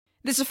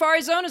The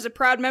Safari Zone is a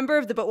proud member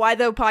of the But Why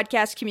Though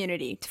podcast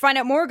community. To find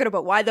out more, go to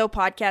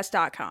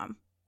butwhythoughpodcast.com.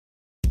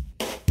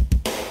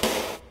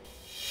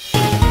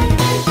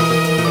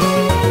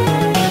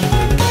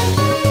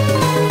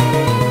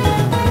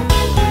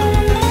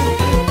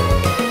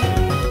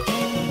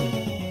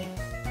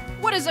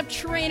 What is up,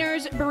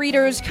 trainers,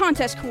 breeders,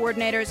 contest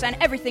coordinators, and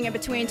everything in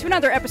between to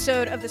another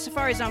episode of the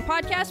Safari Zone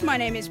podcast. My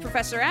name is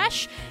Professor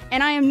Ash,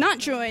 and I am not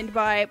joined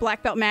by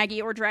Black Belt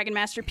Maggie or Dragon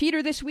Master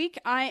Peter this week.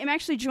 I am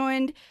actually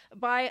joined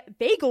by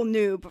Bagel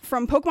Noob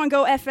from Pokemon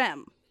Go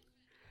FM.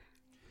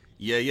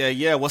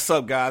 Yeah. What's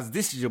up, guys?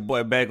 This is your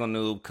boy Bagel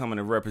Noob coming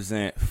to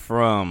represent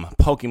from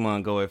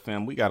Pokemon Go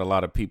FM. We got a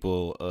lot of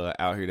people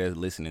out here that's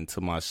listening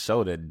to my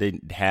show that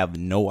didn't have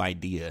no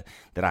idea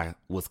that I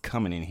was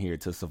coming in here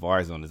to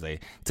Safari Zone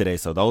today.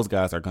 So those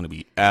guys are going to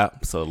be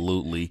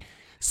absolutely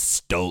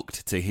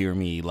stoked to hear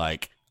me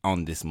like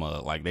on this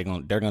mug. Like they're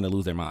gonna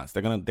lose their minds.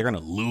 They're gonna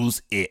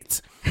lose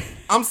it.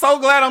 I'm so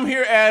glad I'm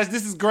here, Ash.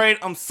 This is great.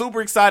 I'm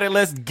super excited.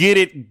 Let's get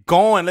it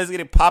going. Let's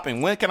get it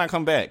popping. When can I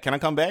come back? Can I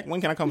come back?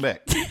 When can I come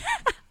back?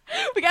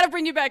 We got to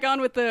bring you back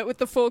on with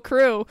the full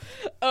crew.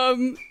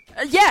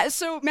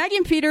 So Maggie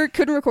and Peter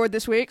couldn't record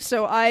this week,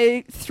 so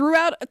I threw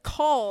out a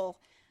call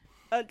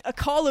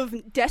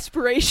of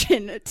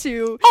desperation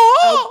to.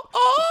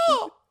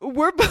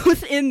 We're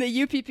both in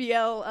the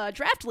UPPL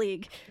draft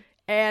league,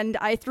 and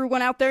I threw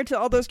one out there to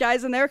all those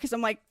guys in there because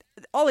I'm like,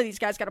 all of these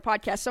guys got a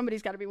podcast.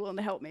 Somebody's got to be willing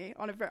to help me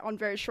on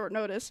very short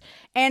notice,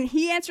 and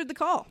he answered the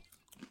call.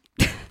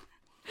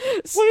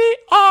 We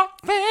are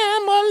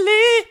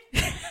family.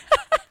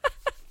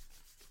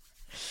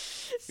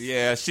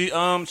 Yeah, she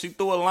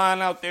threw a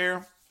line out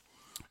there,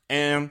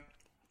 and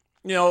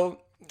you know,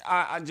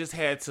 I just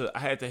had to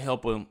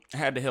help a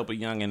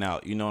youngin'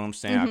 out. You know what I'm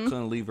saying? I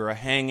couldn't leave her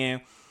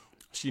hanging.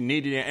 She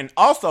needed it, and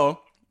also,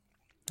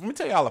 let me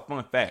tell y'all a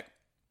fun fact.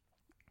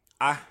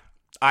 I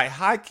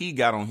high key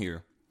got on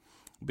here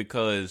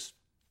because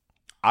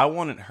I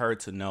wanted her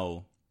to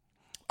know.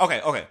 Okay.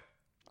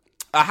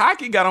 I high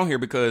key got on here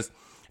because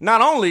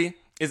not only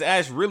is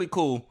Ash really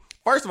cool.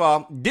 First of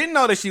all, didn't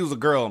know that she was a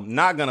girl.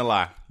 Not gonna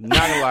lie.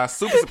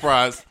 Super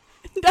surprised.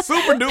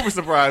 Super duper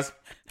surprised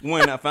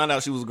when I found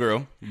out she was a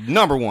girl.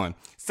 Number one.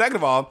 Second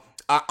of all,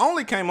 I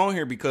only came on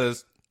here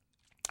because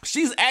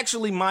she's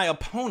actually my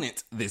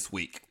opponent this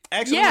week.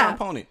 My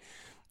opponent.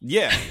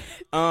 Yeah.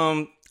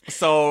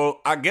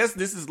 So I guess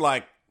this is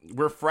like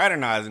we're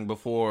fraternizing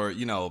before,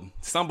 you know,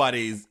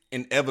 somebody's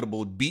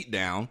inevitable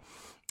beatdown.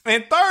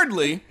 And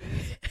thirdly,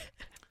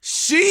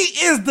 she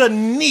is the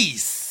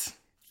niece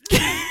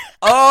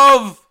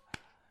of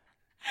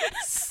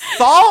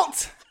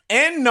Salt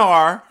and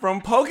Gnar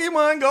from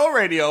Pokemon Go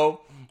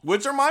Radio,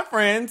 which are my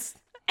friends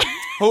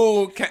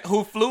who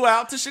flew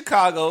out to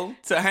Chicago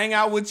to hang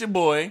out with your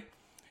boy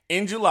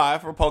in July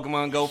for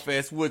Pokemon Go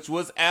Fest, which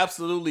was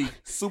absolutely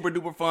super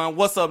duper fun.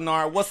 What's up,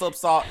 Gnar? What's up,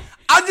 Salt?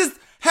 I just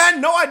had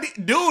no idea.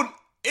 Dude,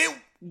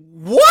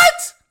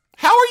 what?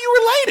 How are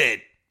you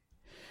related?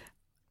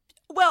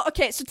 Well,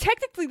 okay, so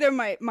technically they're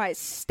my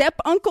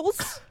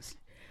step-uncles.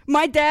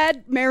 My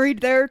dad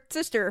married their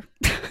sister.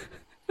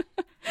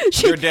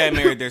 Your dad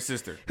married their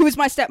sister? Who was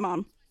my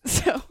stepmom.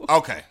 So.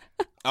 Okay.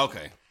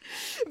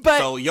 But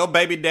so your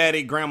baby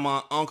daddy,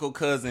 grandma, uncle,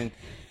 cousin,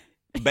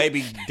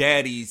 baby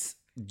daddy's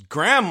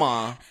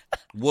grandma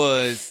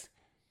was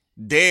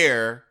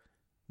their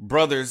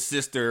brother,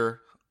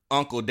 sister,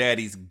 uncle,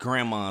 daddy's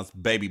grandma's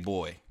baby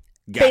boy.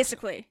 Gotcha.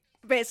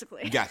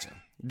 Basically. Gotcha.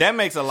 That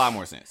makes a lot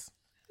more sense.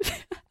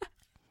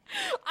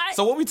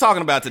 So what we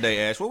talking about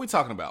today, Ash? What we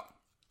talking about?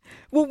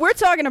 Well, we're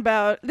talking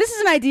about, this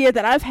is an idea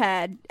that I've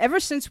had ever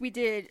since we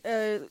did,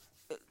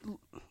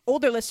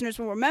 older listeners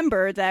will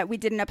remember that we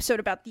did an episode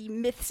about the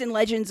myths and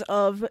legends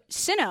of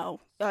Sinnoh,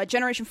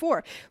 Generation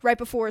 4, right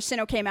before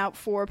Sinnoh came out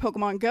for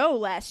Pokemon Go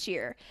last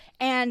year.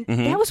 And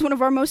that was one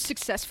of our most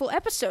successful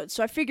episodes.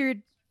 So I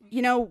figured,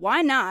 you know,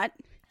 why not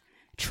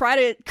try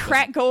to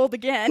crack gold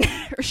again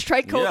or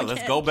strike gold again.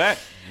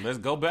 Let's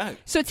go back.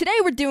 So today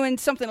we're doing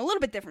something a little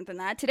bit different than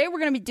that. Today we're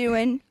going to be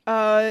doing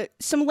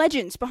some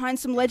legends behind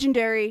some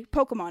legendary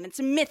Pokemon and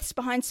some myths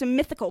behind some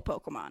mythical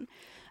Pokemon.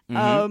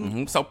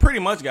 So pretty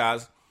much,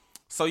 guys,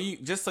 so you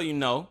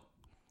know,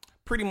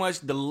 pretty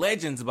much the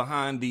legends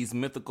behind these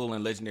mythical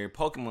and legendary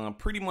Pokemon,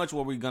 pretty much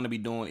what we're going to be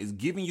doing is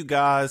giving you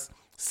guys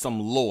some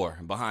lore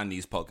behind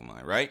these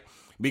Pokemon, right?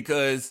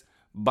 Because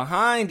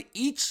behind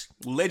each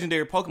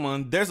legendary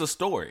Pokemon, there's a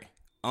story.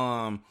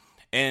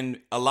 And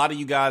a lot of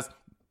you guys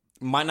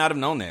might not have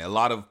known that. A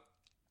lot of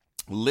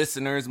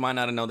listeners might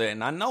not have known that.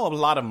 And I know a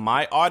lot of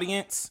my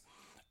audience,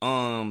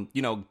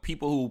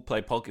 people who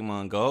play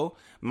Pokemon Go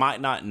might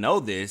not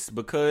know this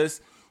because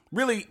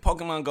really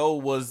Pokemon Go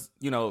was,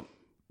 the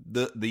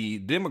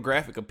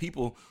demographic of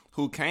people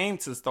who came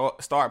to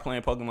start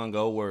playing Pokemon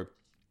Go were,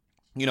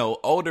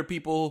 older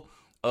people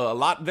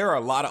there are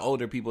a lot of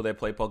older people that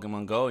play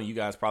Pokemon Go, and you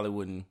guys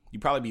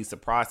you'd probably be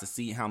surprised to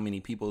see how many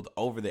people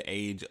over the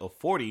age of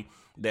 40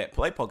 that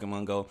play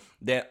Pokemon Go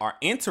that are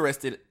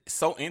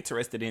so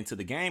interested into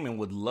the game and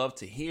would love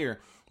to hear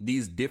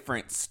these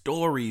different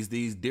stories,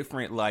 these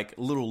different like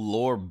little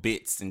lore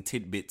bits and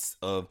tidbits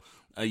of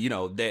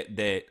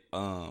that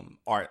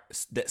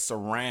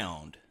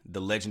surround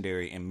the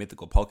legendary and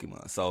mythical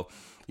Pokemon. So,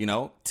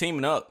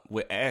 teaming up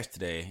with Ash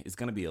today is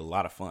going to be a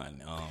lot of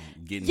fun.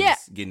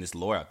 Getting this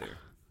lore out there.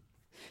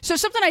 So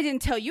something I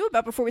didn't tell you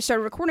about before we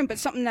started recording, but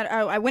something that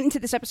I went into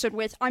this episode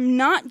with, I'm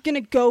not going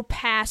to go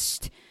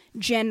past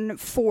Gen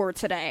 4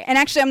 today. And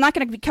actually, I'm not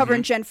going to be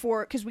covering Gen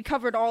 4 because we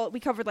covered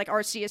like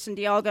Arceus and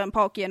Dialga and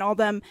Palkia and all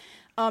them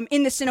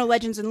in the Sinnoh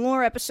Legends and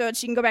Lore episode.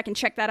 So you can go back and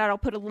check that out. I'll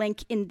put a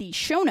link in the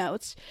show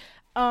notes.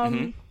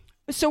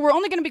 So we're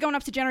only going to be going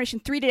up to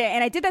Generation 3 today,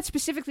 and I did that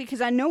specifically because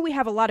I know we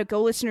have a lot of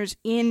Go listeners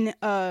in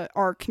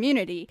our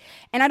community,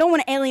 and I don't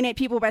want to alienate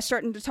people by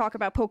starting to talk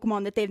about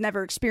Pokemon that they've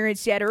never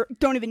experienced yet or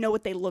don't even know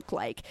what they look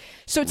like.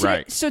 So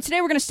today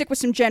we're going to stick with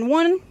some Gen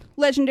 1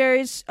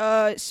 legendaries,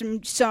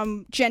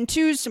 some Gen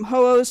 2s, some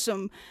Ho-Ohs,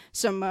 some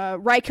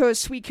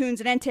Raikos,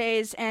 Suicunes, and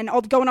Entei, and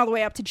going all the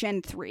way up to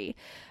Gen 3.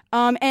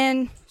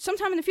 And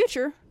sometime in the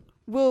future,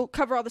 we'll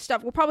cover all the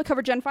stuff. We'll probably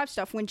cover Gen 5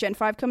 stuff when Gen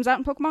 5 comes out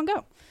in Pokemon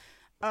Go.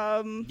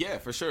 Yeah,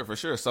 for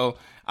sure. So,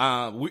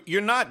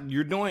 you're not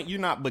doing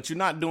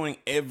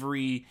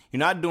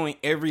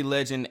every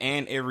legend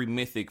and every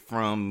mythic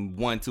from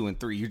 1, 2, and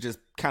 3. You're just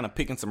kind of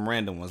picking some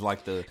random ones,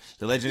 like the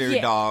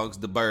legendary dogs,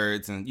 the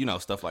birds, and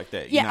stuff like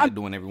that. You're not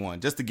doing every one.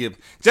 Just to give,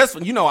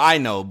 I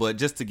know, but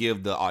just to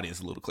give the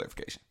audience a little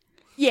clarification.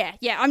 Yeah.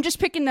 I'm just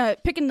picking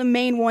the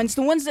main ones,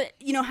 the ones that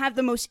have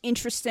the most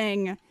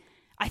interesting,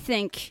 I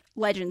think,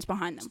 legends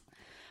behind them.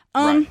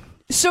 Right.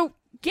 So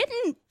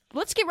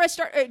let's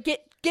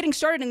getting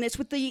started in this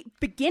with the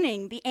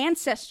beginning, the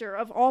ancestor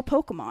of all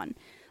Pokemon.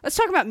 Let's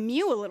talk about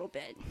Mew a little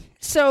bit.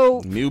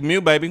 So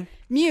Mew, baby.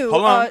 Mew.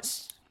 Hold on.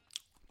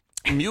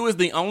 Mew is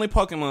the only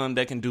Pokemon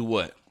that can do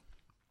what?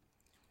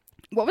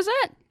 What was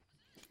that?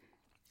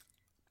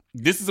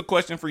 This is a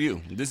question for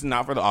you. This is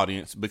not for the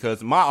audience,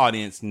 because my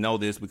audience know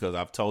this because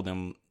I've told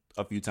them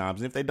a few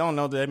times. And if they don't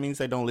know, that means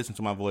they don't listen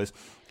to my voice.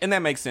 And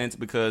that makes sense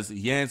because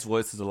Yan's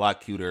voice is a lot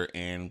cuter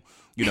and,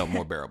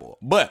 more bearable.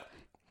 But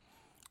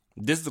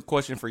this is a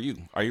question for you.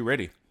 Are you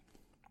ready?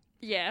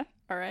 Yeah.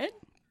 All right.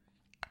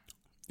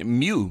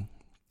 Mew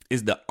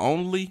is the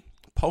only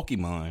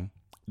Pokemon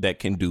that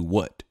can do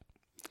what?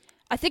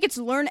 I think it's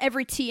learn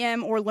every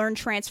TM or learn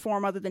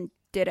transform other than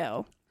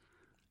Ditto.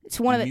 It's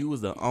one of the... Mew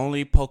is the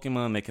only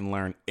Pokemon that can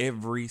learn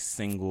every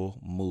single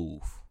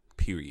move,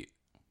 period.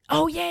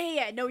 Oh,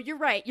 yeah. No, you're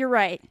right.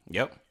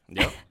 Yep.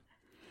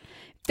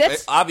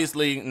 That's...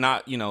 Obviously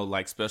not,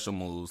 like special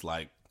moves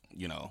like,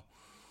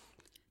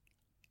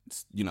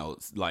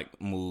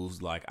 like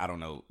moves like, I don't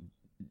know,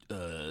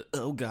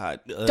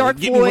 Dark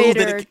Void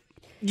or...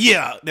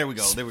 Yeah, there we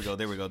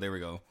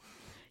go.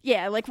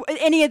 Yeah, like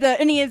any of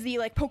the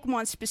like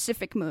Pokemon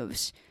specific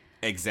moves.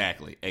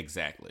 Exactly.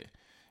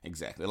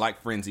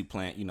 Like Frenzy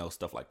Plant,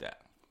 stuff like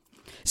that.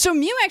 So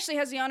Mew actually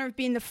has the honor of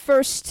being the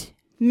first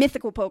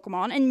mythical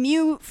Pokemon, and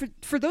Mew,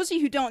 for those of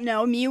you who don't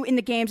know, Mew in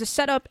the games is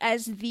set up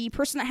as the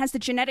person that has the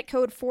genetic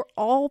code for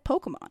all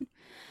Pokemon.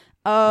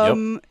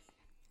 Yep.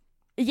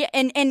 Yeah,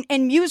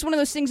 and Mew is one of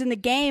those things in the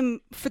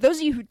game, for those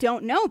of you who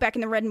don't know, back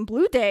in the Red and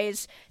Blue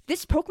days,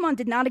 this Pokemon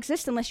did not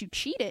exist unless you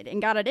cheated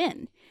and got it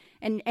in.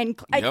 And Yep.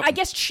 I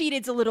guess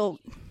cheated's a little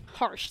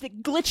harsh. They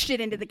glitched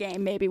it into the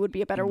game, maybe, would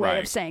be a better way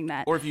of saying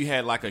that. Or if you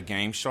had like a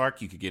Game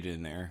Shark, you could get it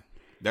in there.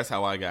 That's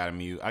how I got a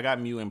Mew. I got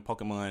Mew in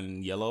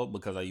Pokemon Yellow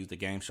because I used the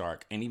Game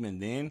Shark. And even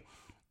then,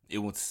 it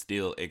was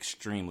still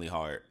extremely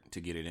hard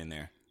to get it in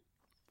there.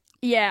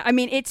 Yeah, I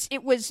mean,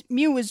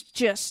 Mew was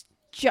just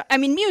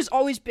Mew's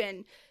always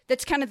been...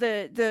 That's kind of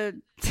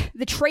the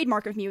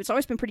trademark of Mew. It's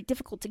always been pretty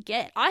difficult to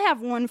get. I have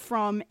one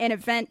from an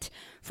event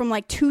from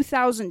like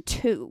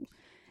 2002,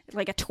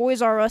 like a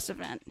Toys R Us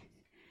event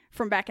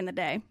from back in the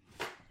day.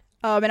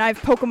 And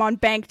I've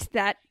Pokemon banked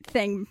that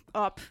thing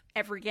up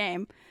every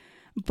game.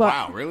 But,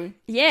 wow, really?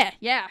 Yeah.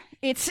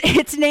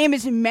 Its name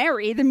is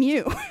Mary the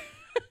Mew.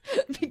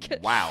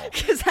 Wow.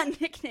 Because I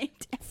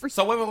nicknamed every...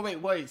 So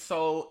wait.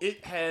 So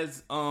it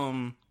has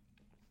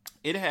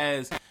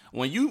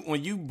when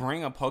you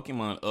bring a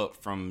Pokemon up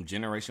from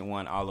Generation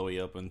 1 all the way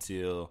up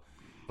until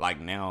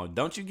like now,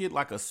 don't you get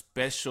like a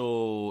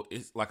special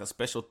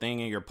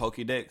thing in your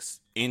Pokédex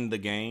in the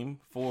game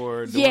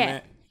for doing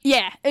that?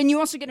 Yeah, and you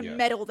also get a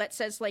medal that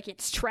says like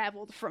it's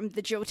traveled from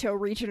the Johto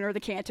region or the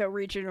Kanto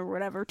region or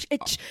whatever.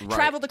 It's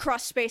traveled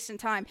across space and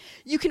time.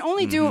 You can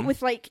only do it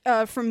with like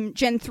from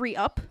Gen 3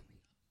 up.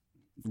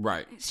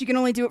 Right. So you can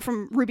only do it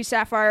from Ruby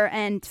Sapphire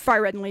and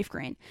Fire Red and Leaf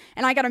Green.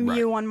 And I got a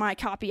Mew on my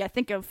copy, I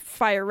think, of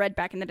Fire Red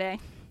back in the day.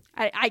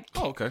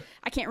 Okay.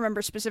 I can't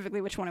remember specifically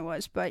which one it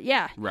was, but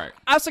yeah. Right.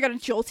 I also got a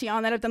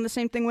Jolteon that I've done the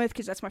same thing with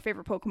because that's my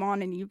favorite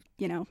Pokemon, and you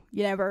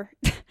never.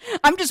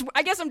 I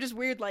guess I'm just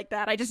weird like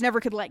that. I just never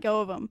could let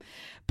go of them.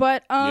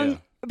 But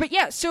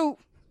yeah. So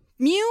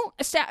Mew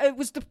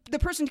was the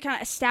person to kind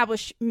of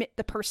establish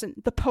the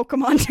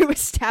Pokemon to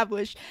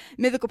establish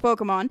mythical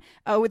Pokemon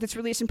with its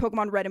release in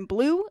Pokemon Red and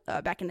Blue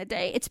back in the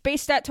day. Its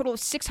base stat total of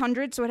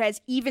 600, so it has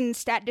even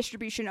stat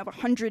distribution of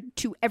 100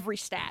 to every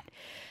stat.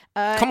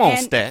 Come on,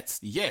 stats.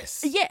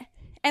 Yes. Yeah.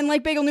 And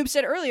like Bagel Noob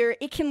said earlier,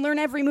 it can learn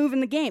every move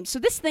in the game. So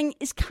this thing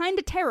is kind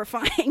of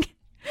terrifying.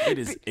 It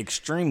is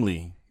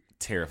extremely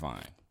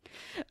terrifying.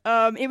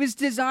 It was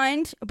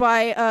designed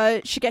by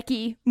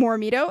Shigeki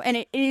Morimoto,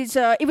 and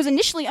it was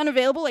initially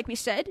unavailable, like we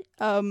said.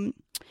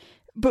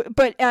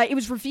 But it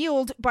was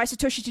revealed by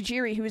Satoshi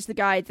Tajiri, who is the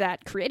guy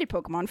that created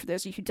Pokemon, for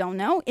those of you who don't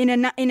know, in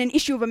an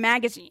issue of a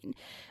magazine.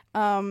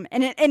 And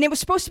it was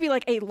supposed to be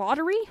like a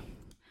lottery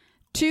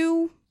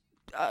to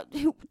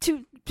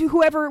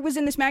whoever was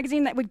in this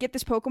magazine that would get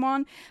this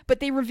Pokemon,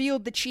 but they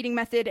revealed the cheating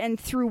method, and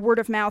through word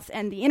of mouth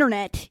and the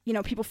internet,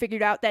 people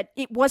figured out that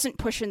it wasn't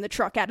pushing the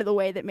truck out of the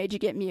way that made you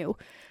get Mew.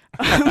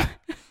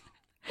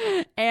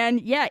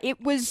 And yeah,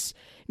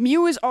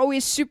 Mew is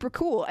always super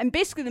cool. And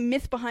basically the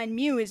myth behind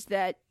Mew is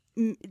that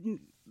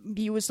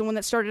Mew was the one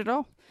that started it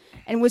all.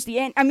 And was the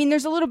end. I mean,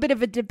 there's a little bit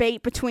of a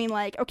debate between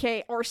like,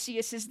 okay,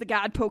 Arceus is the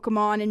god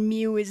Pokemon and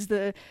Mew was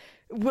the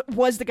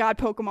god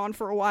Pokemon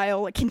for a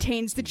while. It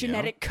contains the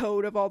genetic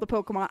code of all the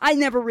Pokemon. I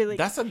never really.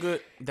 That's a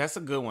good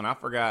one. I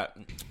forgot.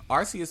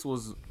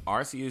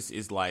 Arceus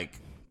is like,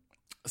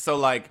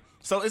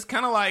 so it's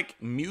kind of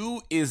like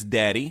Mew is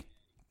daddy,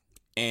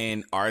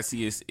 and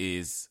Arceus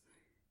is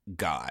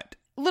God.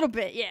 A little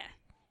bit, yeah.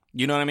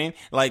 You know what I mean?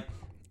 Like,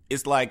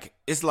 it's like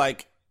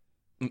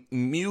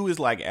Mew is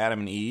like Adam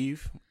and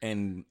Eve,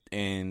 and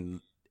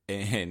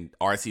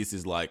Arceus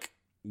is like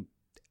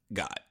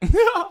God.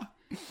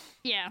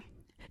 Yeah.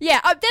 Yeah,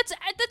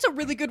 that's a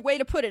really good way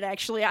to put it,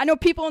 actually. I know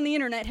people on the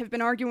internet have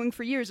been arguing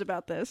for years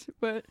about this,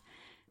 but...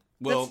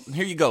 Well,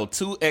 here you go.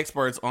 2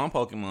 experts on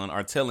Pokemon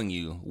are telling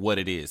you what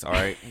it is, all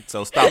right?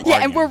 So stop arguing.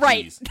 Yeah, and we're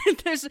right.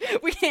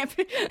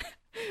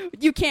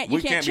 You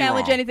can't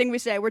challenge anything we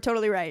say. We're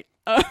totally right.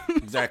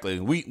 Exactly.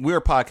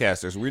 We're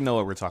podcasters. We know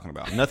what we're talking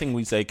about. Nothing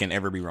we say can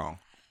ever be wrong.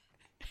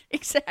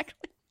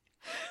 Exactly.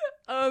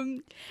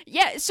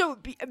 Yeah, so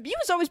Mew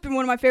has always been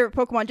one of my favorite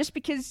Pokemon just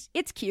because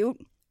it's cute.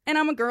 And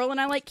I'm a girl,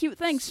 and I like cute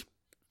things.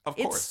 Of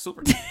course,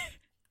 super cute.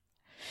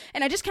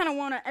 And I just kind of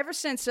want to, ever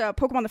since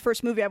Pokemon the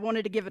first movie, I've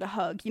wanted to give it a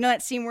hug. You know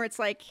that scene where it's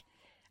like,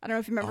 I don't know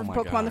if you remember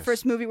from Pokemon the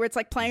first movie, where it's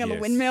like playing on the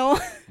windmill?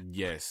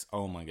 Yes.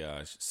 Oh my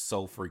gosh.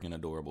 So freaking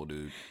adorable,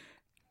 dude.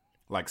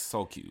 Like,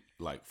 so cute.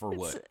 Like, for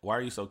what? Why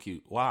are you so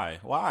cute? Why?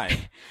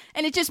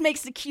 And it just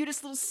makes the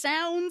cutest little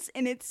sounds,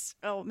 and it's,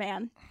 oh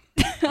man.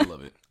 I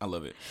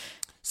love it.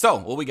 So,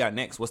 what we got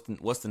next? What's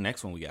the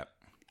next one we got?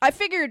 I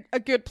figured a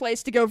good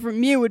place to go for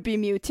Mew would be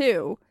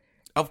Mewtwo.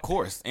 Of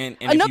course. And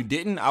if you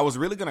didn't, I was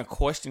really going to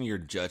question your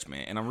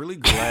judgment. And I'm really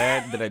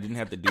glad that I didn't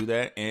have to do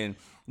that. And,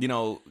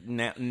 now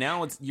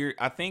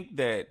I think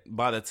that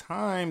by the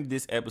time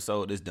this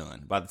episode is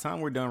done, by the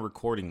time we're done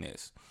recording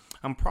this,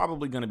 I'm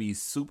probably going to be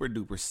super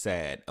duper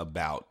sad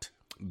about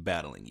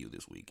battling you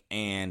this week.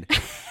 And,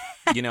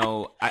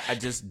 I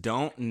just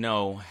don't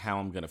know how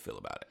I'm going to feel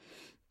about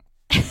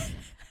it.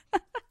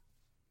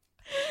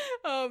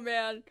 Oh,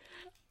 man.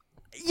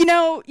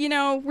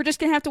 We're just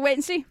gonna have to wait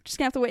and see.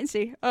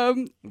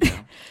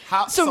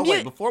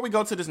 Wait, before we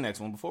go to this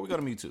next one, before we go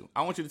to Mewtwo,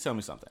 I want you to tell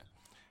me something.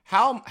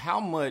 How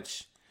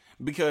much?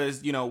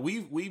 Because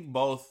we've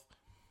both,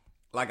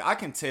 like, I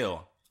can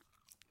tell.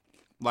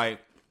 Like,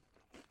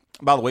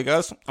 by the way,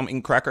 guys, I'm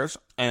eating crackers,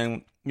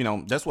 and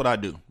that's what I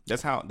do.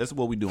 That's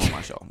what we do on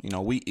my show.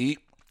 We eat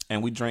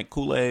and we drink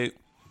Kool-Aid.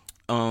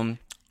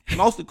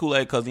 Mostly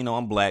Kool-Aid because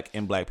I'm black,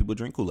 and black people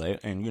drink Kool-Aid,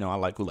 and I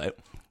like Kool-Aid.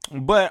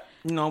 But,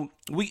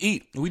 we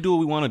eat. We do what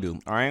we want to do,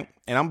 all right?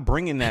 And I'm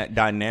bringing that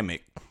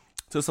dynamic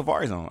to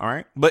Safari Zone, all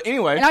right? But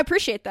anyway. And I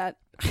appreciate that.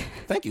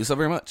 Thank you so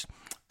very much.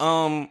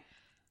 I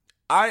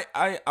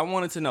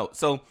wanted to know.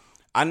 So,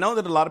 I know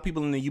that a lot of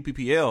people in the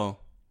UPPL,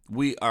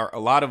 a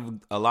lot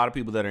of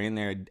people that are in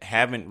there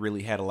haven't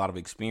really had a lot of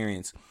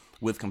experience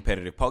with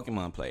competitive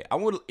Pokemon play.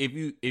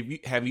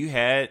 Have you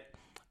had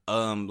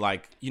a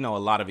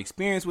lot of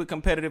experience with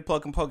competitive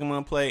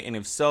Pokemon play? And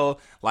if so,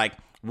 like,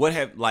 what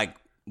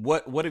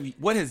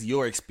has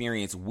your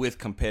experience with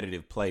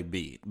competitive play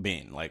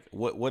been? Like,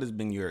 what has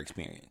been your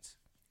experience?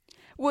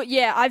 Well,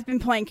 yeah, I've been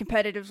playing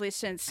competitively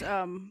since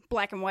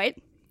Black and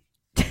White.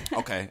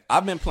 Okay,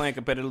 I've been playing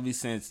competitively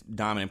since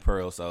Diamond and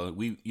Pearl, so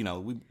we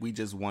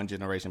just one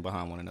generation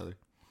behind one another.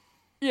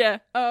 Yeah,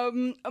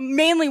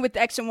 mainly with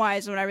the X and Y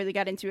is when I really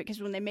got into it,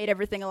 because when they made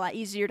everything a lot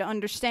easier to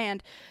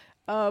understand.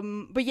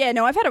 But yeah,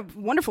 no, I've had a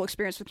wonderful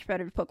experience with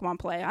competitive Pokemon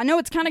play. I know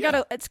it's kind of got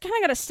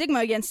a stigma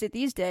against it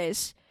these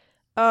days.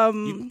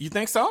 You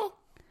think so?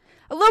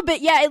 A little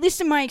bit, yeah. At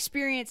least in my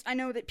experience, I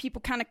know that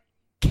people kind of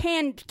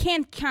can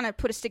kind of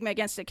put a stigma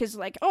against it, because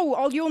like,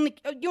 you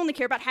only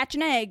care about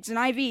hatching eggs and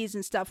IVs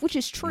and stuff, which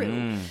is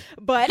true.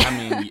 But I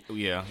mean,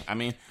 yeah. I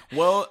mean,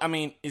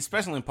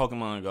 especially in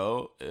Pokemon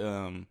Go,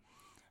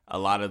 a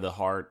lot of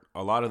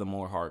the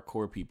more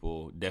hardcore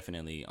people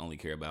definitely only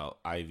care about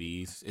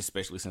IVs,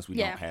 especially since we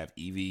don't have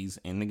EVs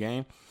in the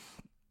game.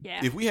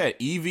 Yeah. If we had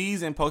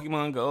EVs in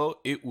Pokemon Go,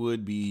 it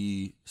would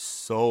be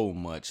so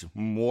much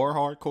more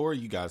hardcore.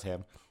 You guys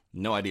have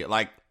no idea.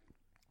 Like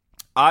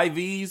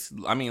IVs,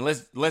 I mean,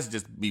 let's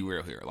just be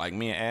real here. Like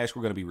me and Ash,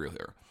 we're gonna be real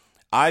here.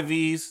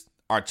 IVs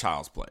are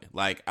child's play.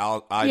 Like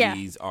our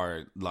IVs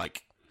are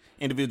like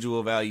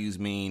individual values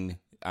mean.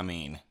 I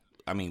mean,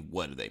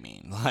 what do they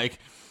mean? Like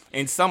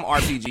in some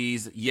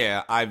RPGs,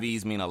 yeah,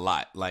 IVs mean a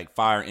lot. Like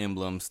Fire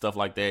Emblem, stuff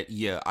like that.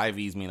 Yeah,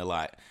 IVs mean a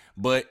lot.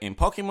 But in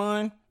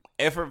Pokemon,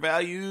 effort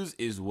values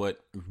is what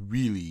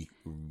really,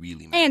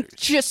 really matters. And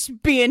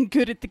just being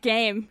good at the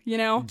game, you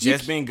know?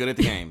 Just being good at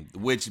the game,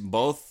 which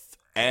both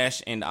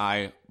Ash and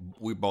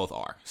we both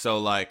are. So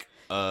like,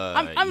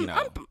 I'm you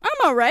know,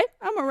 I'm all right.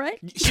 I'm all right.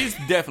 she's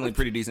definitely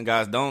pretty decent,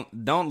 guys.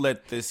 Don't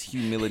let this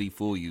humility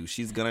fool you.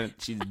 She's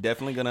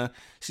definitely gonna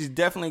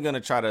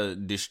try to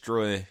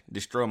destroy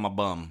my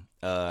bum.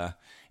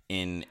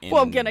 In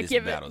Well, I'm gonna this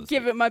give battle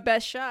it my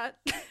best shot.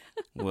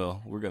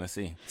 Well, we're gonna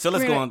see. So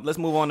let's go on. Let's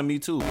move on to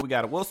Mewtwo. We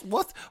got what's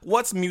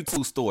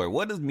Mewtwo's story?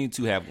 What does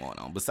Mewtwo have going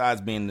on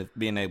besides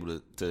being able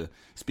to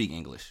speak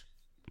English?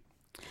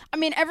 I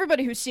mean,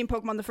 everybody who's seen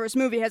Pokemon the first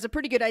movie has a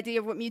pretty good idea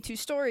of what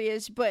Mewtwo's story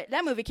is, but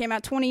that movie came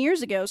out 20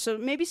 years ago, so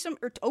maybe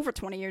or over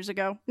 20 years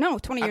ago. No,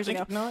 20 years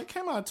ago. No, it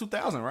came out in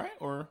 2000, right?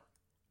 Or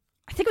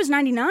I think it was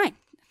 99. I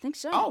think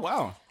so. Oh,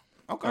 wow.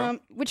 Okay.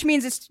 Which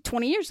means it's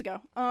 20 years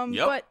ago.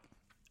 Yep.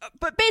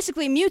 But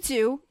basically,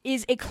 Mewtwo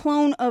is a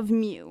clone of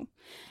Mew.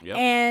 Yep.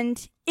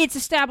 And it's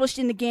established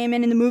in the game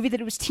and in the movie that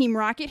it was Team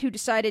Rocket who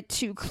decided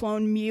to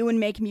clone Mew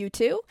and make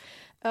Mewtwo.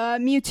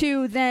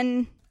 Mewtwo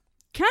then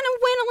kind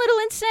of went a little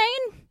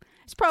insane.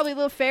 It's probably a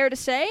little fair to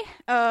say.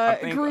 I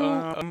think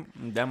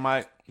that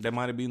might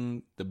have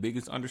been the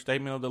biggest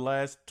understatement of the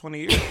last 20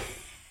 years.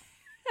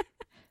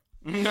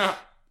 No.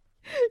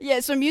 Yeah,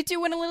 so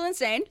Mewtwo went a little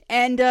insane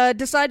and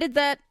decided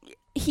that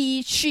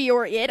he, she,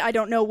 or it, I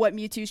don't know what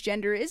Mewtwo's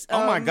gender is.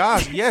 Oh my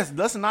gosh, yes.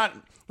 Let's not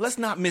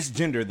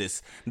misgender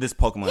this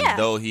Pokemon, Yeah.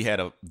 though he had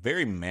a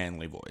very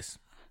manly voice.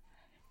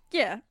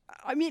 Yeah,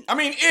 I mean,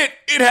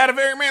 it had a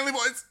very manly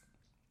voice.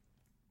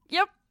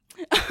 Yep.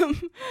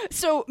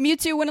 So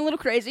Mewtwo went a little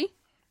crazy,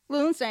 a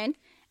little insane,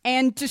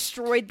 and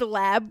destroyed the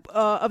lab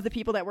of the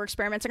people that were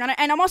experimenting on it.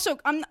 And I'm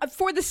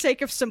for the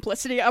sake of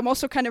simplicity, I'm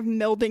also kind of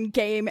melding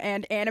game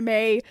and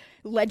anime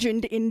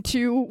legend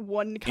into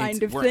one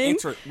kind of thing.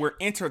 We're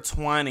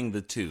intertwining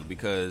the two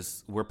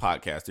because we're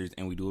podcasters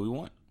and we do what we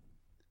want.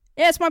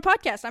 Yeah, it's my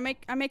podcast.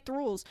 I make the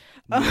rules.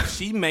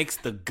 She makes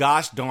the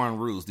gosh darn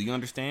rules. Do you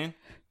understand?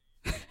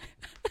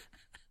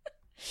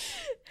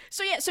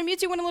 So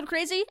Mewtwo went a little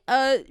crazy.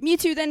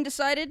 Mewtwo then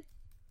decided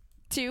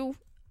to,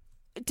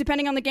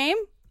 depending on the game,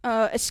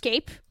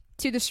 escape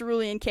to the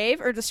Cerulean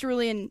Cave, or the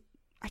Cerulean,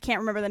 I can't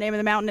remember the name of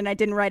the mountain and I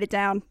didn't write it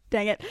down.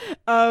 Dang it.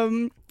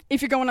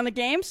 If you're going on the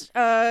games,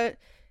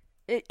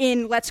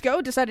 in Let's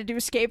Go, decided to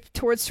escape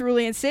towards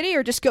Cerulean City,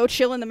 or just go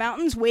chill in the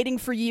mountains waiting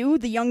for you,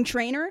 the young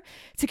trainer,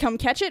 to come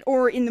catch it.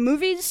 Or in the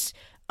movies,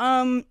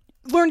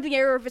 learned the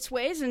error of its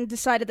ways and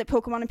decided that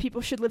Pokemon and people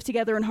should live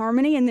together in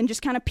harmony, and then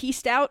just kind of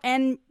pieced out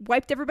and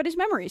wiped everybody's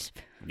memories.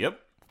 Yep.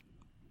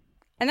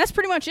 And that's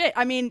pretty much it.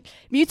 I mean,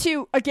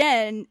 Mewtwo,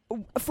 again,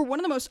 for one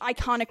of the most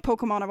iconic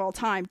Pokemon of all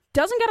time,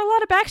 doesn't get a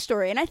lot of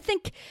backstory. And I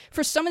think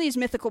for some of these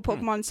mythical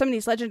Pokemon, some of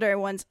these legendary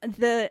ones,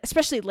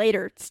 especially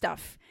later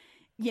stuff,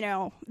 you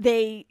know,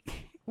 they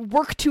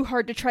work too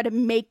hard to try to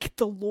make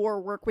the lore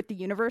work with the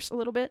universe a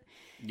little bit.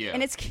 Yeah.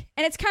 And it's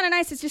kind of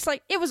nice. It's just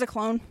like, it was a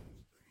clone.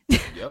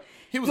 Yep.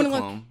 He was a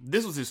clone.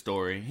 This was his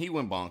story. He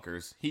went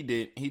bonkers.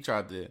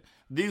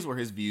 These were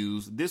his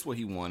views. This what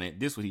he wanted.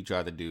 This what he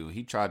tried to do.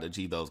 He tried to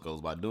achieve those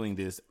goals by doing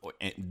this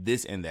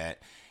and that.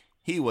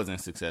 He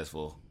wasn't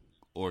successful,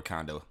 or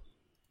kind of,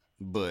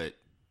 but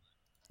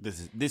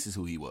this is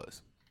who he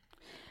was.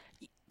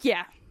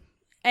 Yeah.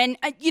 And,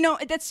 you know,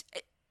 that's,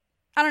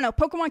 I don't know,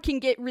 Pokemon can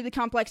get really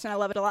complex and I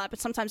love it a lot, but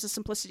sometimes the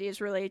simplicity is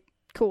really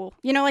cool.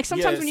 You know, like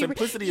sometimes when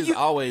simplicity is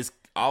always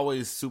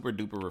super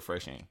duper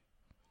refreshing.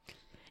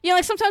 You know,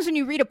 like sometimes when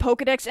you read a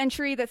Pokedex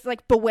entry that's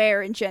like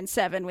Beware in Gen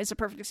 7 was a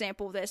perfect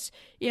example of this.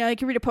 You know,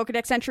 like you read a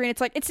Pokedex entry and it's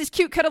like, it's this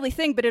cute cuddly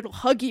thing, but it'll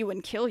hug you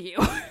and kill you.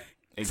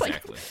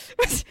 Exactly.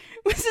 Like,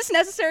 was this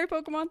necessary,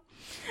 Pokemon?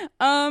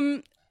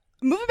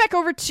 Moving back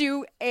over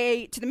to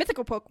the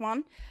mythical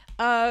Pokemon,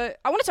 I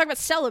want to talk about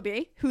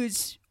Celebi,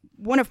 who's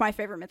one of my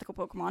favorite mythical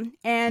Pokemon,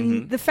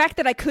 and the fact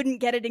that I couldn't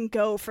get it in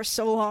Go for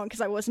so long because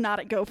I was not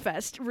at Go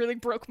Fest really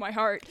broke my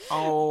heart.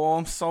 Oh,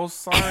 I'm so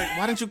sorry.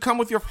 Why didn't you come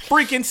with your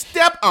freaking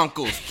step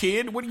uncles,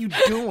 kid? What are you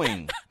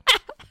doing?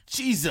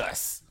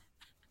 Jesus.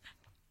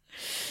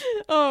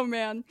 Oh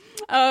man.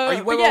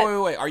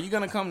 Wait. Are you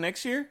gonna come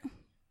next year?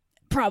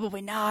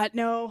 Probably not.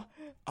 No.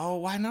 Oh,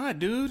 why not,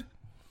 dude?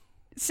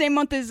 Same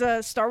month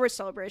as Star Wars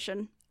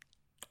Celebration.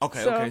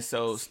 Okay.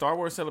 So Star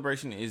Wars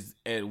Celebration is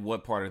at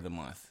what part of the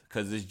month?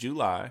 Because it's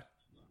July.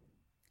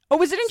 Oh,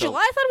 was it in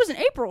July? I thought it was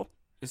in April.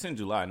 It's in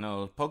July.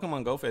 No,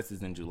 Pokemon Go Fest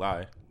is in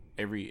July.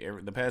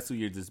 The past 2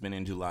 years it's been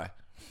in July.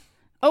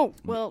 Oh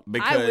well,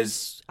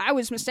 because I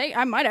was mistaken.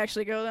 I might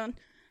actually go then.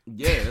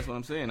 Yeah, that's what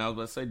I'm saying. I was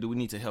about to say, do we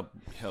need to help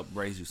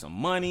raise you some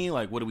money?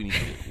 Like, what do we need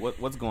to do?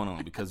 What's going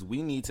on? Because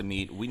we need to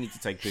meet. We need to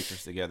take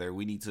pictures together.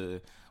 We need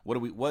to.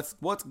 What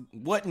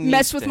needs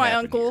Mess with to my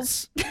happen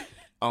uncles.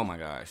 Oh my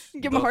gosh.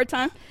 Give them a hard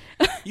time.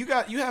 You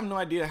have no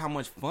idea how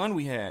much fun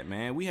we had,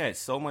 man. We had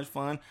so much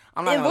fun.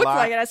 I'm not It gonna looked lie.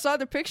 like it. I saw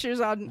the pictures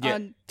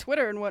on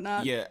Twitter and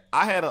whatnot. Yeah,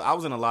 I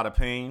was in a lot of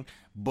pain,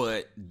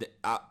 but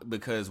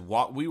because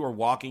we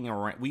walked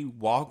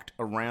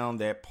around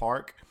that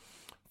park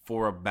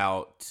for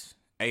about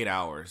 8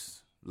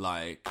 hours,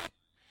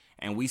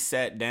 and we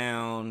sat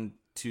down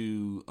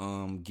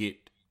to get.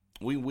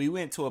 We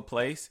went to a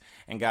place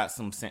and got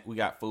we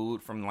got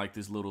food from like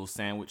this little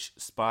sandwich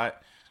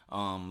spot.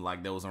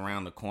 That was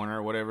around the corner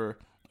or whatever.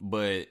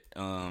 But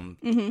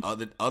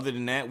other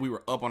than that, we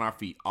were up on our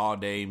feet all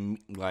day,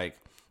 like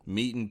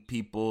meeting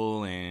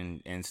people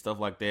and stuff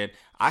like that.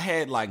 I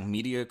had like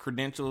media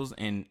credentials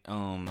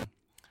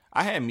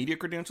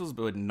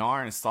but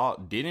Nar and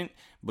Salt didn't,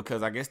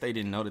 because I guess they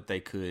didn't know that they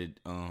could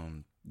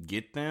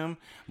get them.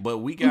 But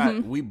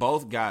we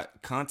both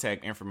got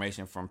contact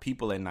information from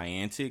people at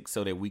Niantic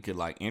so that we could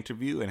like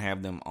interview and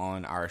have them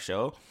on our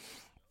show.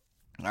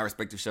 Our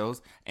respective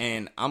shows,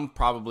 and I'm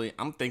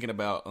thinking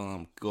about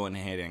going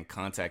ahead and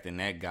contacting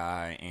that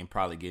guy and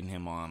probably getting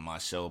him on my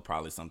show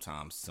probably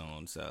sometime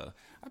soon. So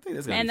I think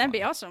that's gonna that'd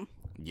be awesome.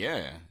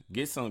 Yeah,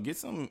 get some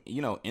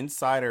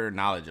insider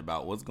knowledge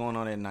about what's going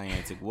on at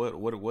Niantic.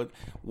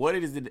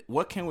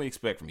 What can we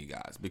expect from you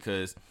guys?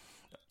 Because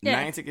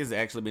Niantic has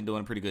actually been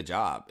doing a pretty good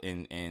job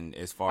in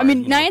as far.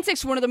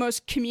 Niantic's one of the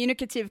most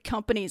communicative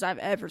companies I've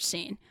ever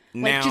seen.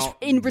 Now, just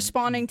in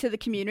responding to the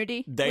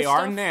community. They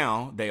are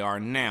now,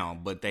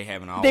 but they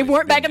haven't always. They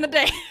weren't been back in the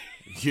day.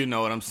 You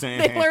know what I'm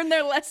saying? They learned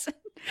their lesson.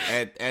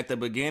 At the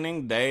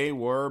beginning, they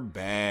were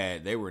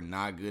bad. They were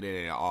not good at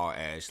it at all,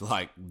 Ash.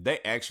 Like, they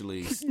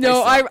actually...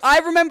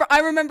 I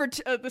remember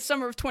the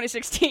summer of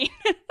 2016.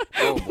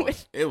 Oh, boy.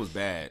 It was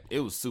bad. It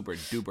was super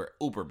duper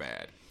uber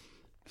bad.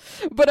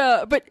 But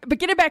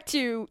getting back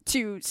to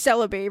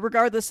Celebi,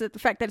 regardless of the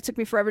fact that it took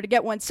me forever to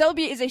get one,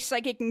 Celebi is a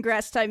psychic and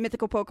grass type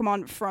mythical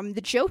Pokemon from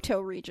the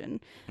Johto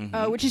region,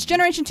 which is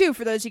Generation 2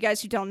 for those of you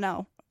guys who don't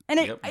know. And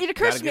it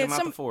occurs to me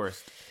that the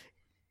forest.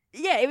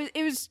 Yeah,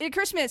 it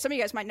occurs to me that some of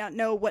you guys might not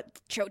know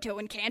what Johto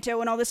and Kanto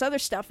and all this other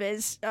stuff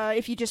is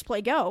if you just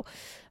play Go.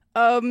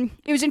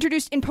 It was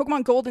introduced in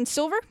Pokemon Gold and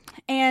Silver,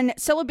 and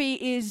Celebi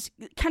is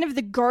kind of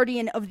the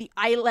guardian of the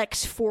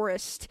Ilex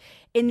Forest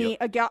in the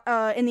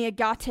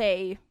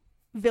Agate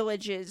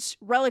Village's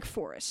Relic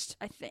Forest,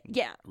 I think.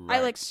 Yeah,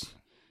 right. Ilex.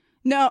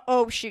 No,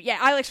 oh shoot, yeah,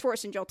 Ilex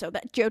Forest in Johto.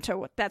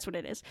 That's what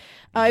it is.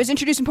 It was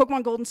introduced in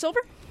Pokemon Gold and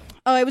Silver.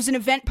 It was an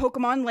event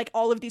Pokemon, like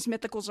all of these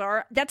mythicals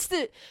are.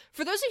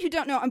 For those of you who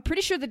don't know, I'm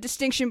pretty sure the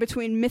distinction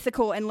between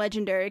mythical and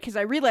legendary, because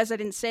I realized I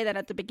didn't say that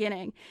at the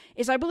beginning,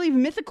 is I believe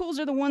mythicals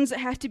are the ones that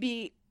have to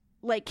be,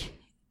 like,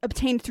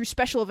 obtained through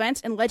special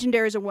events, and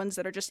legendaries are ones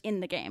that are just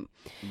in the game.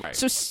 Right.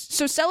 So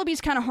Celebi's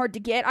kind of hard to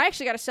get. I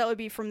actually got a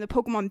Celebi from the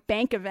Pokemon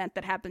Bank event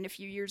that happened a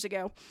few years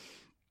ago.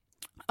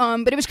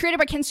 But it was created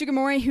by Ken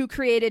Sugimori, who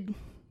created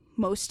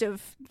most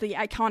of the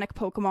iconic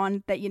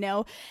Pokemon that you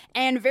know,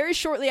 and very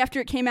shortly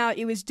after it came out,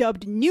 it was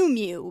dubbed New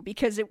Mew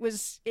because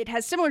it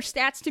has similar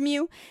stats to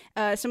Mew,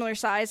 similar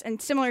size, and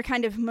similar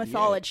kind of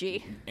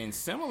mythology, and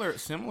similar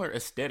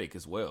aesthetic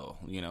as well.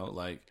 You know,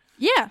 like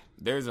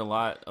there's a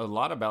lot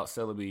about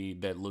Celebi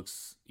that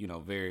looks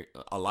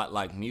a lot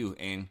like Mew,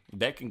 and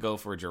that can go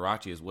for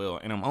Jirachi as well.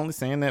 And I'm only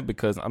saying that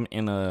because I'm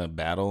in a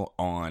battle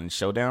on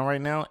Showdown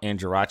right now, and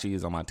Jirachi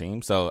is on my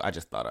team, so I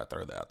just thought I'd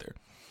throw that out there.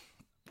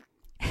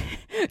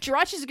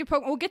 Jirachi's a good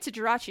Pokemon. We'll get to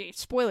Jirachi.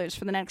 Spoilers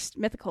for the next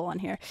mythical on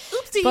here.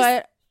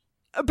 Oopsies.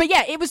 But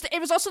yeah, it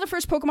was also the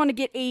first Pokemon to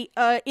get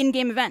a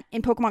in-game event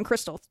in Pokemon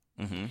Crystal,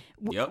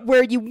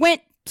 where you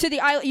went to the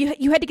island.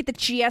 You had to get the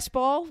GS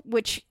ball,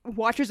 which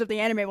watchers of the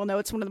anime will know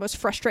it's one of the most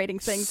frustrating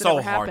things that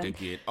ever happened. So hard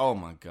to get. Oh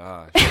my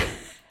gosh.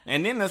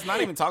 And then let's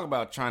not even talk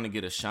about trying to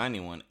get a shiny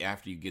one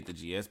after you get the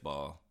GS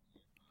ball.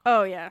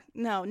 Oh yeah,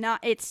 no,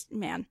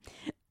 man.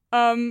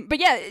 But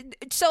yeah,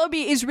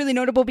 Celebi is really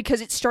notable because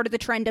it started the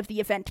trend of the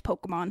event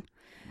Pokemon,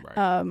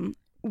 right.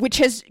 Which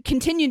has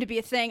continued to be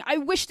a thing. I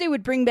wish they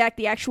would bring back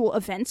the actual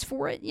events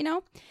for it,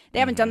 They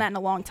haven't done that in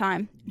a long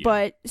time. Yeah.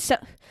 But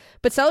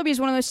Celebi is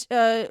one of those,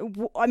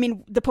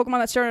 the Pokemon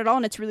that started it all,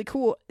 and it's really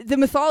cool. The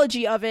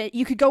mythology of it,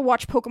 you could go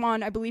watch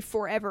Pokemon, I believe,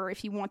 Forever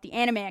if you want the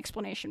anime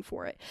explanation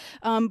for it.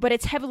 But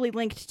it's heavily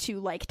linked to,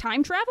 like,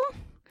 time travel.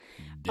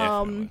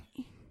 Definitely.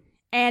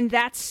 And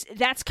that's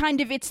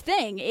kind of its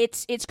thing.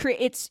 It's in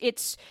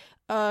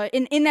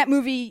that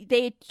movie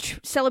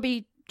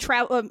Celebi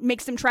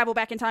makes them travel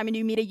back in time, and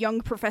you meet a young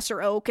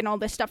Professor Oak and all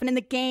this stuff. And in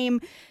the game,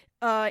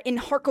 in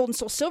Heart Gold and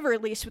Soul Silver,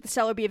 at least with the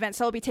Celebi event,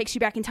 Celebi takes you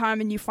back in time,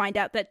 and you find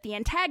out that the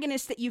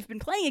antagonist that you've been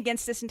playing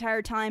against this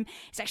entire time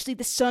is actually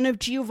the son of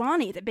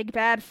Giovanni, the big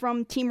bad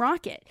from Team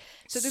Rocket.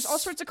 So there's all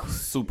sorts of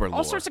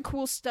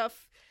cool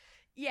stuff.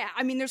 Yeah,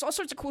 there's all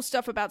sorts of cool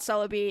stuff about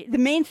Celebi. The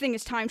main thing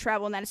is time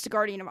travel, and that it's the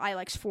guardian of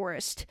Ilex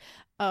Forest.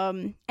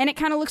 And it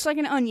kind of looks like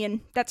an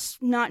onion. That's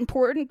not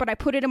important, but I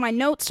put it in my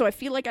notes, so I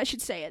feel like I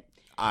should say it.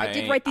 I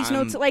did write these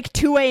notes at like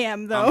 2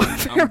 a.m. though.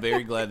 I'm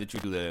very glad that you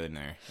do that in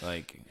there.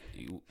 Like,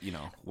 you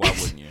know, why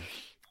wouldn't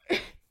you?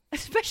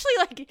 Especially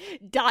like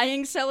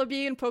dying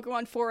Celebi in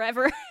Pokemon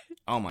Forever.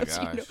 Oh my gosh.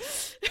 You know,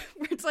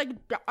 where it's like,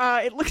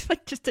 it looks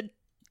like just a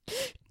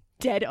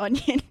dead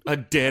onion. A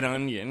dead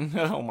onion.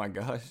 Oh my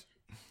gosh.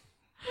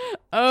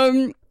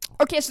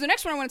 Okay, so the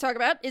next one I want to talk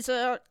about is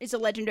a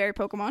legendary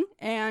Pokemon,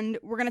 and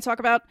we're going to talk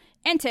about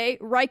Entei,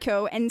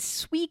 Raikou, and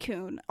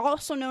Suicune,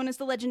 also known as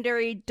the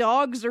legendary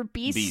dogs or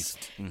beasts.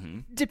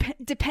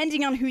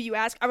 Depending on who you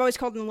ask. I've always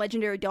called them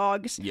legendary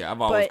dogs. Yeah,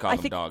 I've always called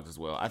them dogs as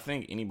well. I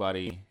think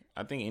anybody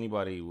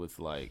with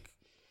like,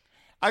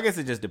 I guess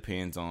it just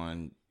depends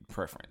on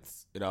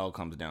preference. It all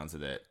comes down to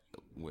that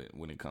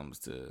when it comes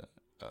to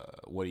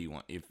what do you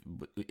want,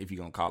 if you're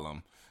gonna call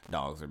them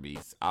dogs or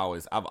beasts.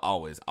 I've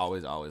always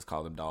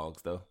called them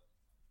dogs though.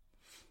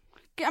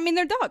 I mean,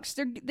 they're dogs.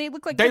 They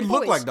look like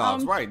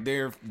dogs, right?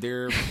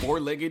 They're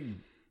four-legged.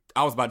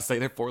 I was about to say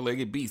they're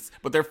four-legged beasts,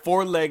 but they're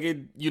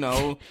four-legged, you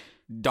know,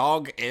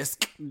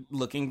 dog-esque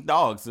looking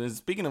dogs. And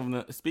speaking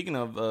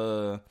of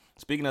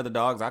the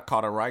dogs, I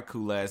caught a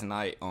Raikou last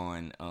night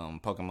on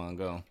Pokemon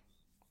Go.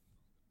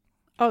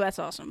 Oh, that's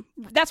awesome.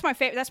 That's my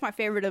favorite. That's my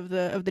favorite of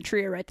the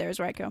trio right there is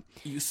Raikou.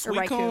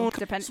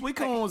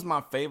 Suicune was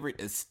my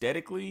favorite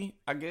aesthetically,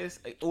 I guess.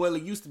 Well,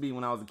 it used to be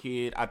when I was a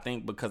kid. I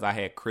think because I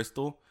had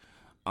Crystal.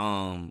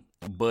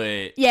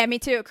 But yeah, me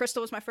too.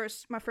 Crystal was my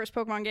first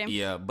Pokemon game.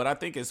 Yeah, but I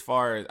think as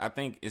far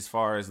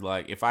as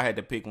like if I had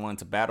to pick one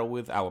to battle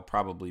with, I would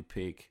probably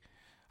pick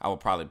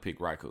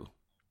Raikou.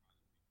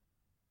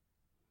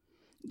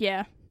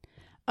 Yeah.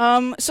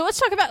 So let's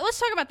talk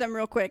about them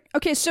real quick.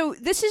 Okay, so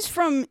this is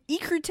from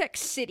Ecruteak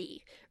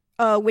City,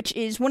 which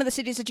is one of the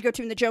cities that you go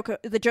to in the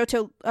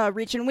Johto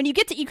region. When you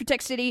get to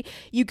Ecruteak City,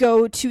 you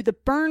go to the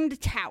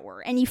Burned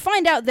Tower, and you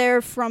find out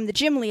there from the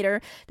gym leader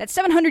that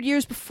 700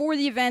 years before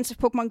the events of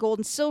Pokemon Gold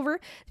and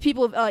Silver, the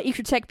people of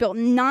Ecruteak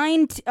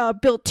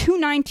built two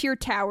 9-tier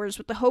towers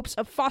with the hopes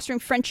of fostering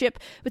friendship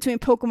between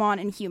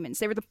Pokemon and humans.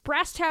 They were the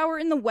Brass Tower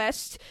in the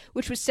west,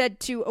 which was said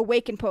to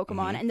awaken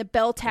Pokemon, and the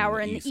Bell Tower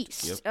in the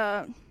east.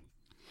 Yep.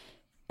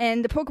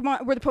 And the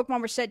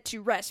Pokemon were said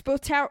to rest.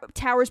 Both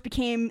towers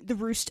became the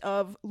roost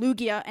of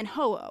Lugia and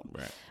Ho-Oh,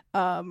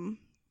 right.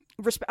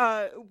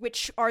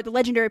 Which are the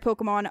legendary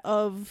Pokemon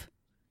of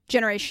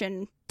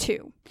Generation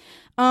 2.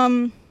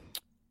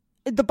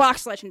 The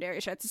box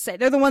legendaries, I have to say.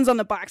 They're the ones on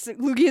the box.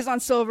 Lugia is on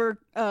Silver,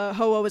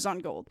 Ho-Oh is on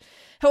Gold.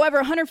 However,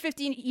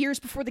 150 years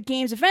before the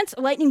game's events,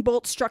 a lightning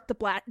bolt struck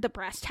the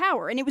Brass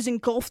Tower, and it was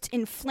engulfed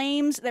in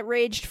flames that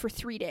raged for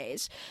 3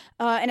 days.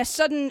 And a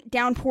sudden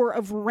downpour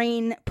of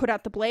rain put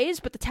out the blaze,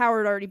 but the tower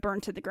had already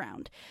burned to the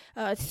ground.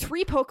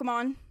 3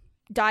 Pokemon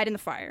died in the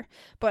fire,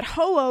 but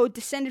Ho-Oh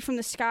descended from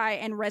the sky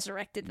and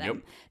resurrected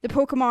them. Yep. The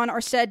Pokemon are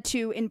said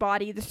to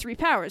embody the 3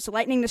 powers: the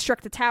lightning that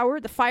struck the tower,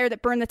 the fire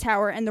that burned the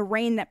tower, and the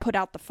rain that put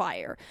out the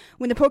fire.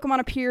 When the Pokemon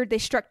appeared, they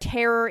struck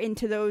terror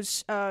into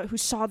those who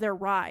saw their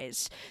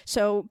rise.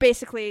 So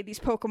basically, these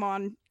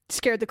Pokemon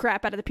scared the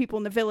crap out of the people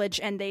in the village,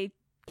 and the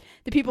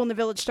people in the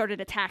village started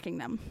attacking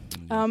them.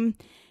 And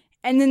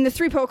then the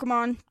 3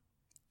 Pokemon,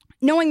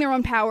 knowing their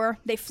own power,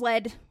 they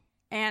fled,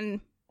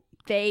 and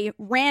they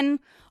ran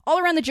all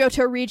around the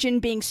Johto region,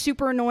 being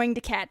super annoying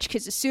to catch,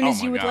 because as soon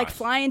as you would like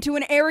fly into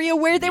an area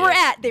where they were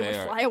at, they would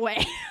fly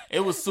away.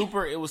 It was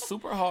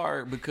super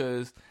hard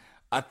because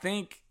I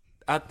think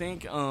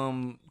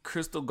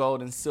Crystal,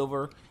 Gold, and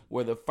Silver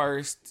were the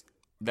first.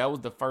 That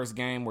was the first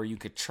game where you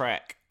could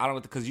track. I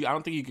don't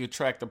think you could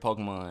track the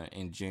Pokemon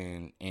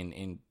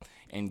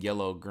in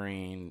Yellow,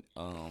 Green,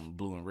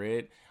 Blue, and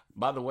Red.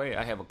 By the way,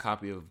 I have a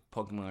copy of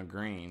Pokemon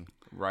Green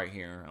right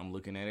here. I'm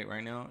looking at it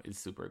right now. It's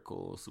super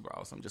cool, super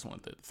awesome. Just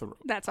wanted to throw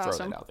that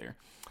out there.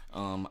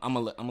 I'm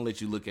gonna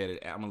let you look at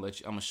it. I'm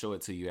gonna show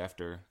it to you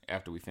after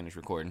we finish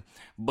recording.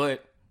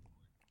 But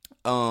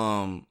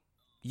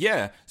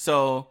yeah.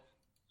 So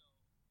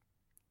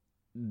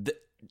the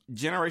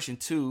Generation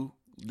 2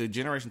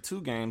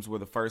 games were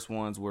the first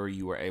ones where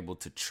you were able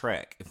to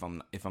track, if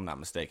I'm not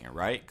mistaken,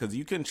 right? Because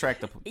you couldn't track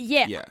the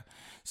yeah.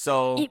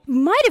 So it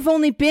might have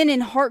only been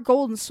in Heart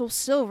Gold and Soul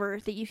Silver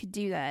that you could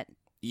do that.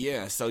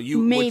 Yeah, so what you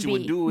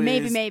would do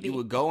is you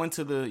would go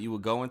into the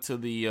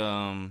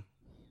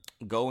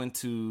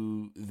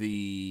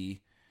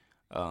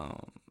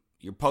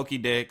your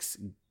Pokédex,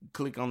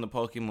 click on the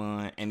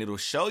Pokemon, and it'll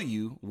show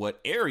you what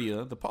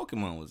area the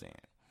Pokemon was in.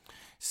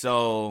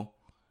 So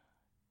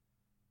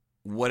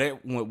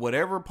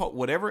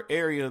whatever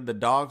area the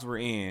dogs were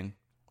in,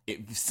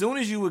 as soon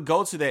as you would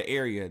go to that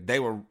area, they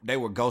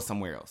would go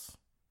somewhere else.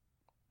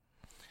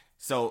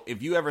 So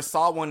if you ever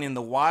saw one in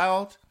the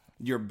wild,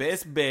 your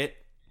best bet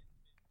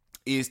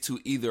is to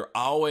either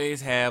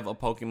always have a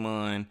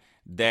Pokemon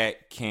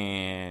that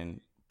can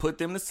put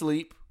them to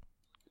sleep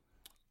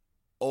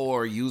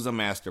or use a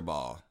Master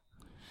Ball.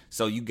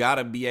 So you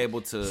gotta be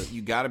able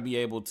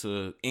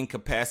to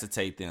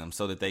incapacitate them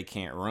so that they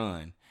can't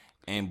run.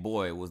 And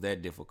boy, was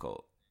that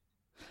difficult.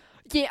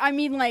 Yeah, I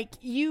mean, like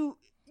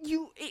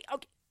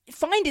okay.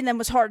 finding them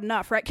was hard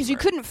enough, right? Because you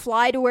couldn't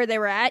fly to where they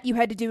were at. You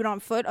had to do it on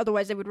foot.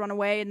 Otherwise, they would run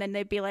away, and then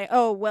they'd be like,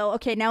 oh, well,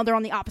 okay, now they're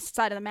on the opposite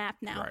side of the map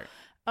now.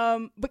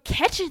 Right. But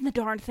catching the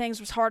darn things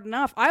was hard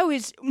enough.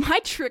 My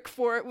trick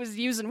for it was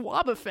using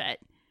Wobbuffet.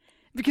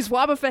 Because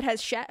Wobbuffet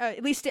has,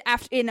 at least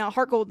in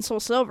Heart Gold and Soul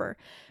Silver,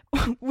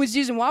 was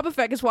using Wobbuffet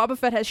because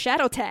Wobbuffet has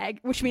Shadow Tag,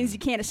 which means you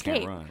can't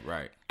escape. Can't run,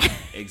 right.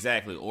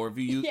 Exactly. Or if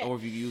you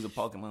use a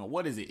Pokemon,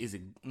 what is it? Is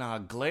it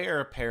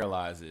Glare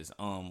paralyzes?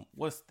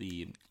 What's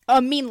the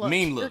Mean Look?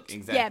 Mean Look,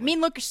 exactly. Yeah,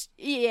 Mean Look.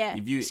 Yeah,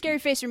 Scary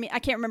Face or Mean. I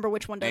can't remember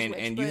which one does which.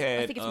 And but you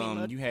had I think it's Mean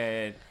Look. You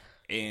had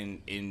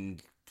in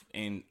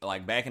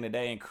like back in the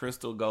day in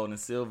Crystal, Gold, and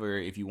Silver,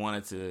 if you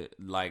wanted to,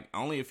 like,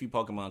 only a few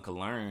Pokemon could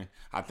learn.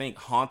 I think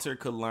Haunter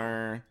could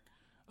learn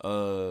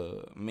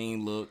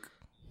Mean Look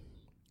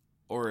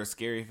or a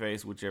Scary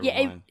Face, whichever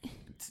one.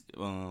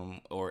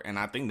 And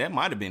I think that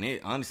might have been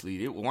it. Honestly,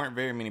 there weren't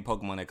very many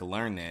Pokemon that could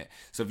learn that.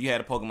 So if you had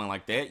a Pokemon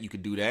like that, you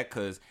could do that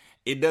because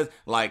it does,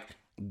 like,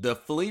 the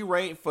flee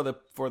rate for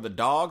the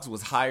dogs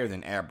was higher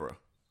than Abra.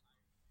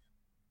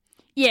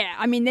 Yeah,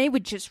 I mean, they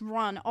would just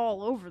run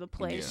all over the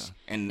place.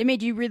 Yeah. And it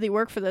made you really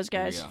work for those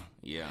guys.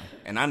 Yeah.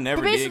 And I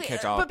never did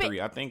catch all three.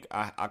 I think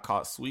I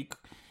caught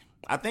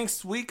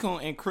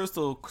Suicune and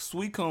Crystal.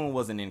 Suicune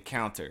was an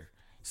encounter.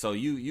 So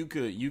you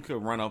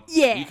could run up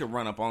you could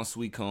run up on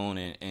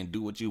Suicune and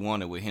do what you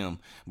wanted with him.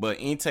 But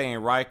Entei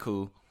and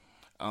Raikou,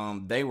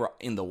 they were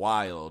in the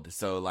wild.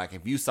 So like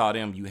if you saw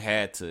them, you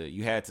had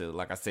to,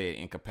 like I said,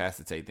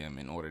 incapacitate them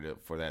in order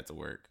for that to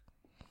work.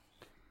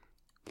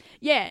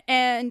 Yeah,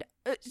 and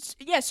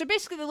so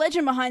basically the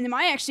legend behind them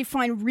I actually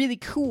find really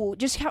cool.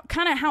 Just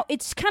how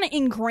it's kind of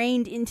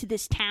ingrained into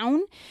this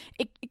town.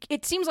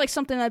 It seems like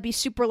something that'd be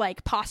super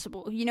like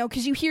possible, you know,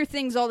 because you hear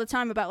things all the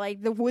time about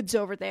like the woods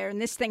over there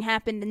and this thing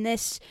happened and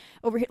this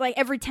over here. Like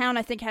every town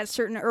I think has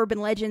certain urban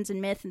legends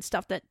and myth and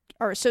stuff that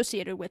are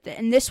associated with it.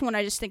 And this one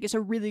I just think is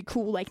a really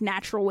cool like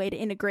natural way to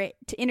integrate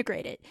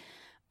it.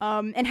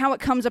 And how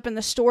it comes up in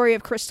the story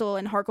of Crystal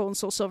and Heart Gold and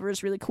Soul Silver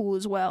is really cool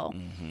as well.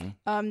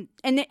 Mm-hmm.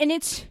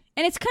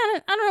 And it's kind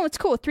of, I don't know, it's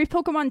cool. 3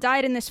 Pokemon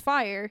died in this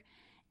fire,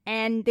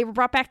 and they were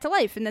brought back to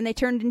life, and then they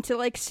turned into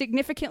like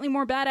significantly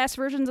more badass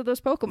versions of those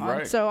Pokemon.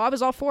 Right. So I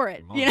was all for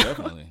it.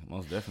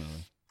 Most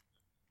definitely.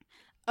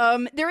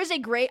 There is a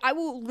great. I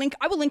will link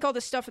all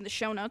this stuff in the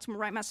show notes. I'm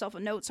gonna write myself a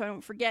note so I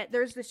don't forget.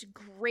 There's this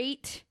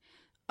great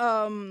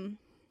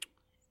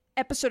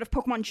episode of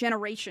Pokemon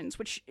Generations,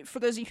 which for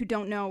those of you who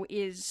don't know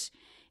is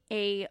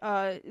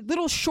a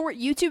little short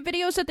YouTube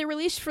videos that they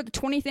released for the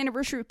 20th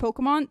anniversary of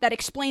Pokemon that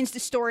explains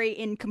the story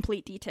in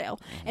complete detail.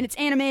 Mm-hmm. And it's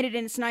animated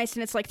and it's nice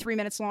and it's like 3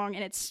 minutes long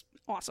and it's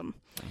awesome.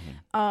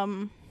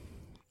 Mm-hmm.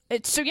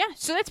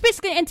 So that's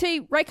basically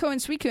Entei, Raikou, and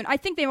Suicune. I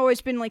think they've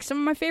always been like some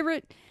of my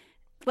favorite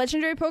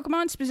legendary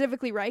Pokemon,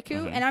 specifically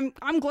Raikou, mm-hmm. and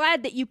I'm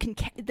glad that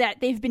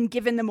that they've been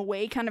giving them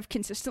away kind of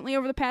consistently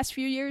over the past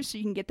few years, so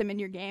you can get them in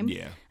your game.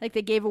 Yeah, like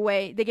they gave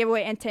away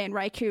Entei and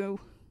Raikou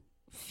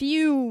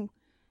few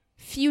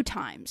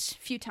times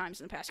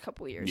in the past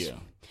couple of years. Yeah.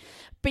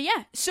 But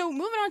yeah, so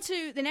moving on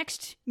to the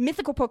next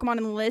mythical Pokemon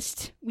on the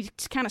list, we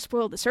kind of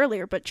spoiled this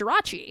earlier, but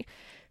Jirachi.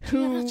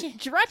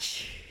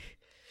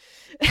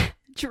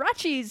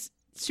 Jirachi's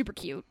super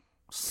cute.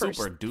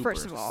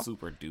 First of all.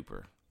 Super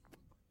duper.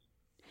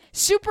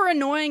 Super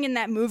annoying in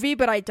that movie,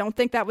 but I don't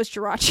think that was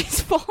Jirachi's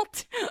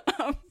fault.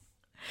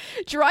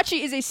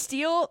 Jirachi is a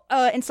Steel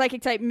and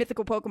Psychic type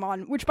mythical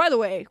Pokemon, which, by the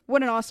way,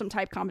 what an awesome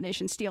type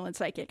combination, Steel and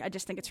Psychic. I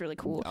just think it's really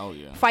cool. Oh,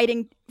 yeah.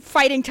 Fighting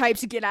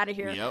types, get out of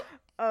here. Yep.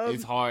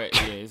 It's hard.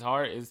 Yeah, it's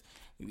hard.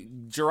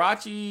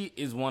 Jirachi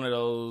is one of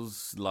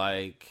those,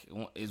 like,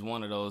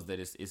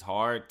 that it's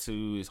hard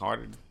to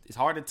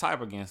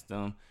type against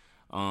them.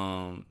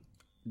 Jirachi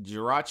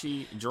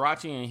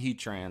and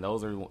Heatran,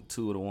 those are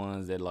 2 of the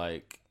ones that,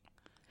 like...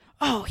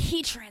 Oh,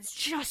 Heatran's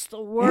just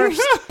the worst,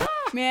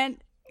 man.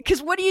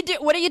 Because what do you do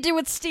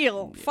with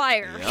Steel?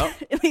 Fire. Yep.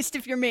 At least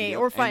if you're me, yep.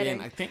 Or fighting.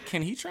 And then I think,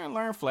 can Heatran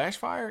learn Flash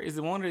Fire? Is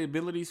it one of the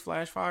abilities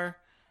Flash Fire?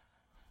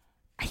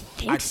 I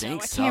think so. I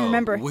can't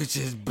remember. Which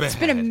is bad.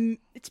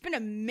 It's been a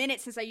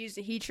minute since I used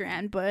a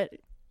Heatran, but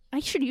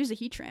I should use a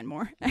Heatran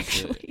more,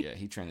 actually. Yeah,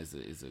 Heatran is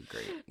a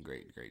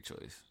great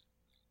choice.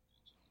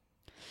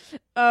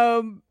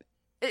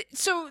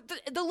 So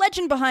the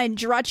legend behind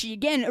Jirachi,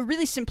 again, a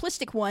really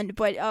simplistic one,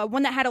 but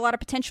one that had a lot of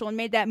potential and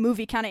made that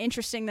movie kind of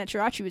interesting that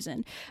Jirachi was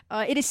in.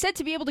 It is said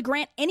to be able to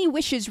grant any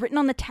wishes written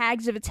on the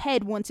tags of its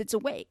head once it's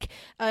awake.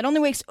 It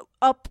only wakes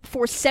up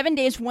for 7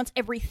 days once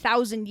every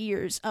 1,000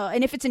 years,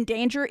 and if it's in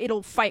danger,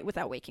 it'll fight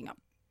without waking up.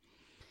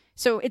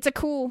 So it's a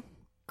cool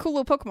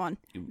little Pokemon.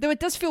 Though it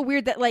does feel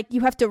weird that like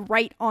you have to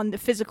write on the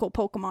physical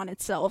Pokemon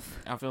itself.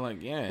 I feel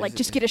like, yeah. Like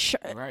just get a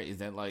shot. Right, is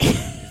that like,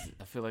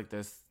 I feel like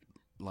that's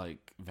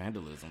like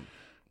vandalism.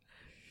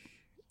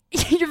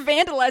 You're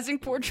vandalizing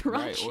poor Jirachi.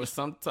 Right, or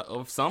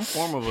some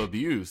form of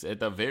abuse at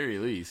the very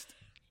least.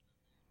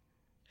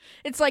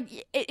 It's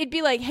like it'd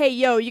be like, hey,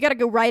 yo, you got to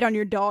go right on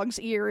your dog's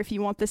ear if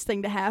you want this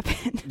thing to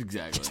happen.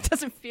 Exactly. just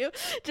doesn't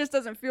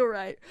feel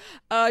right.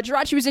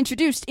 Jirachi was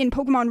introduced in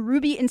Pokemon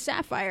Ruby and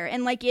Sapphire,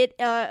 and like it,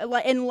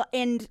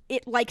 and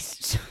it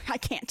likes I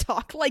can't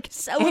talk like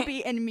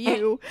Celebi and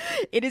Mew.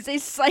 It is a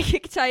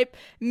psychic type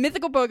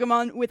mythical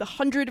Pokemon with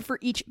 100 for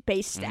each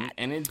base stat,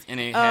 and it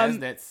has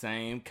that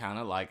same kind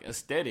of like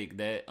aesthetic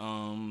that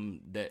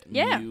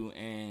Mew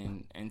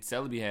and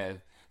Celebi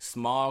have.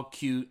 Small,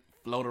 cute,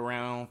 float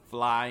around,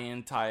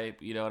 flying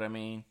type. You know what I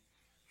mean?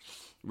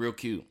 Real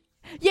cute.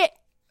 Yeah.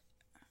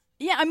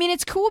 Yeah, I mean,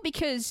 it's cool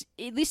because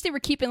at least they were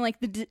keeping, like,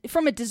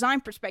 from a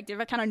design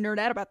perspective, I kind of nerd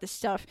out about this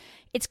stuff.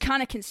 It's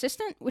kind of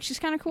consistent, which is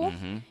kind of cool.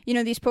 Mm-hmm. You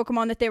know, these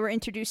Pokemon that they were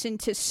introducing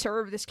to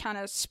serve this kind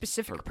of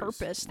specific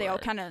purpose. They all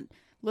kind of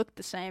look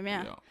the same,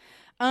 yeah.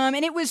 And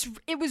it was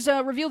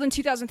revealed in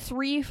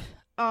 2003 for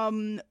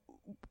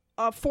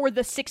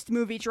the 6th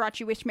movie,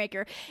 Jirachi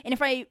Wishmaker. And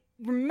if I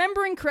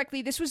remembering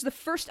correctly, this was the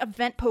first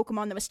event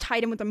Pokemon that was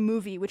tied in with a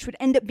movie, which would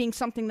end up being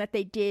something that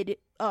they did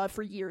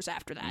for years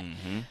after that.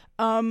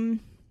 Mm-hmm.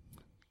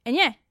 And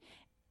yeah,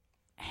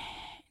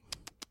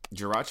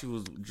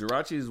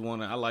 Jirachi is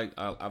one I like.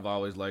 I've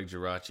always liked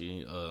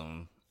Jirachi.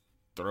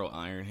 Throw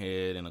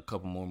Ironhead and a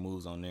couple more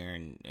moves on there,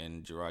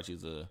 and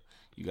Jirachi's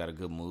you got a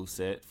good move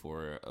set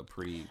for a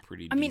pretty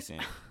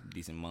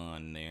decent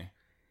mon there.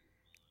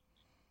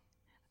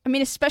 I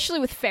mean, especially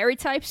with fairy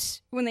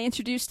types, when they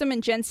introduced them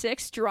in Gen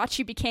 6,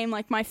 Jirachi became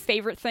like my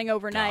favorite thing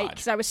overnight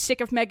because I was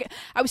sick of Mega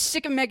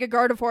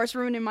Gardevoirs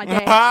ruining my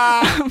day.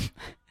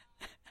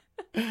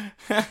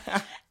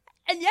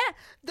 And yeah,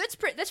 that's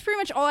pretty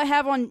much all I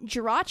have on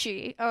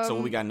Jirachi. So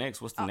what we got next?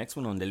 What's the next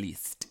one on the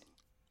list?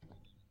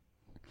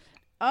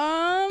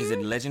 Is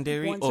it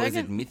legendary or is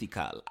it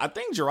mythical? I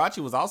think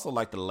Jirachi was also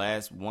like the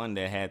last one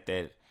that had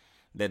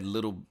that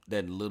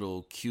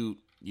little cute,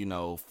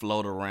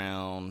 float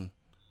around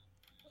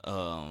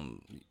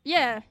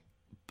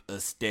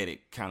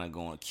aesthetic kind of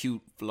going,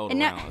 cute float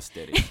around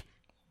aesthetic.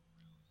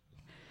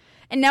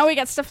 And now we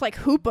got stuff like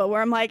Hoopa,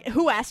 where I'm like,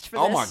 who asked for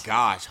this? Oh my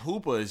gosh,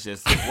 Hoopa is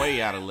just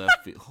way out of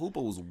left field.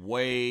 Hoopa was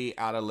way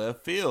out of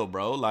left field,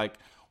 bro. Like,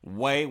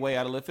 way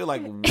out of left field.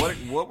 Like,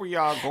 what were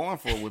y'all going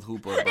for with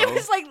Hoopa, bro? It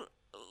was like,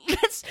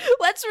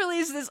 let's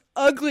release this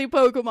ugly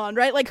Pokemon,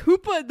 right? Like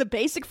Hoopa, the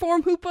basic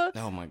form Hoopa,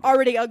 oh my God,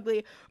 already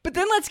ugly. But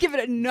then let's give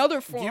it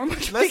another form.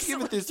 Let's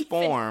give it this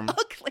form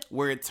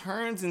where it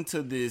turns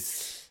into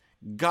this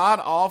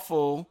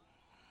god-awful,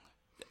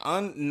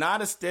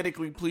 not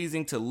aesthetically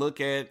pleasing to look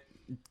at,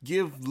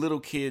 give little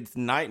kids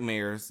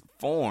nightmares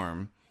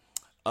form.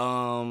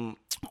 I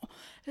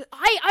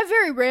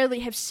very rarely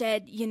have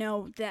said,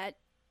 that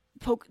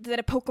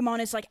a Pokemon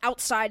is like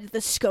outside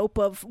the scope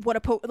of what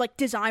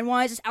design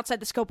wise is outside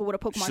the scope of what a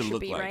Pokemon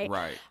should be, like,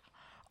 right?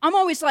 I'm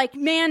always like,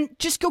 man,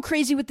 just go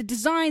crazy with the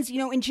designs.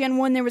 In Gen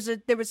 1 there was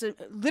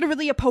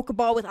literally a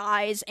Pokeball with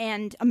eyes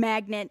and a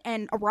magnet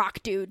and a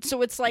rock dude.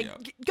 So it's like,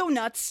 go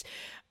nuts.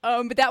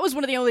 But that was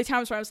one of the only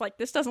times where I was like,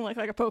 this doesn't look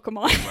like a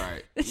Pokemon.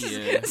 Right. This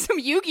is some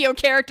Yu-Gi-Oh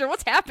character.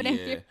 What's happening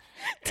here?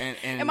 And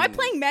am I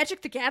playing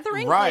Magic the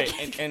Gathering?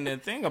 Right. And the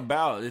thing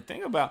about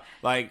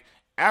like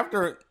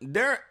after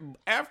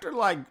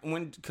like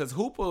when, because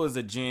Hoopa was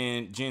a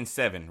Gen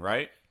 7,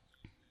 right?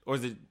 Or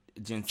is it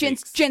Gen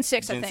 6? Gen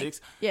 6, I think.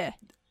 6? Yeah.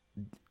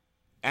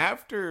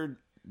 After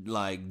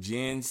like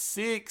Gen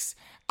 6,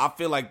 I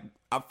feel like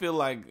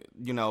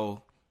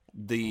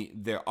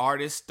their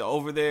artists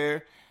over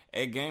there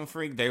at Game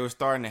Freak, they were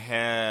starting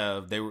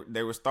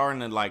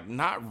to like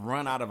not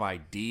run out of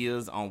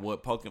ideas on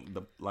what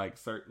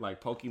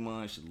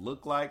Pokemon should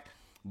look like,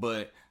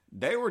 but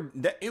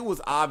it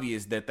was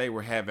obvious that they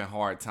were having a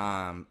hard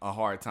time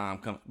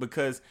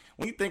because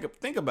when you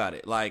think about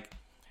it, like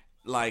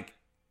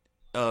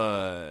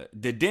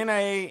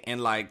Dedenne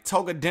and like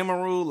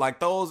Togedemaru, like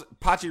those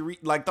Pachiri,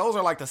 like those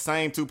are like the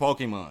same two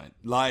Pokemon.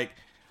 Like,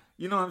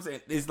 you know what I'm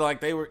saying? It's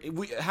like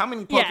how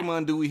many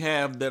Pokemon do we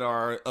have that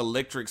are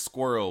electric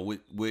squirrel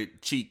with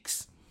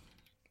cheeks?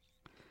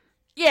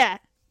 Yeah.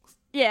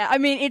 Yeah, I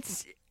mean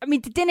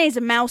Dedenne is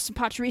a mouse and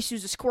Pachirisu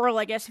is a squirrel,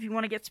 I guess, if you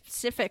want to get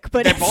specific,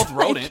 but they're both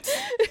rodents.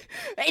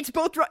 It's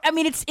both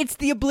it's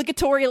the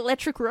obligatory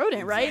electric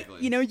rodent, right?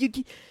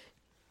 Exactly.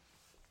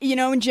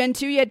 In Gen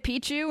 2 you had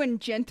Pichu, and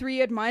Gen 3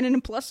 you had Minun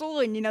and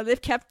Plusle, and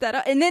they've kept that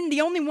up. And then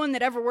the only one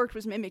that ever worked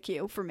was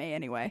Mimikyu for me,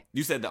 anyway.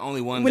 You said the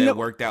only one that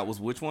worked out was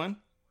which one?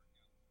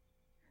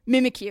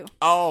 Mimikyu.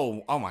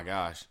 Oh my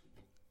gosh.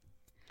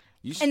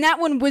 And that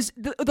one was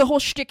the whole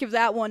shtick of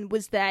that one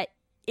was that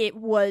it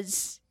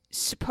was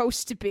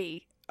supposed to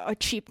be a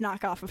cheap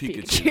knockoff of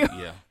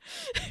Pikachu.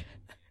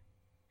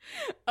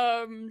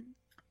 Yeah.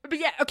 But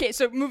yeah, okay,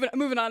 so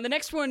moving on. The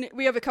next one,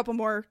 we have a couple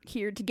more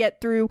here to get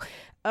through.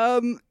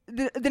 The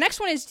next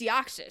one is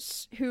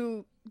Deoxys,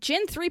 who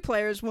Gen 3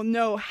 players will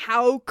know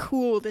how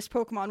cool this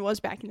Pokemon was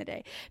back in the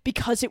day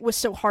because it was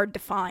so hard to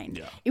find.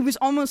 Yeah. It was,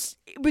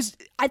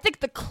 I think,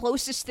 the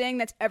closest thing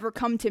that's ever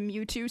come to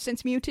Mewtwo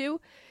since Mewtwo.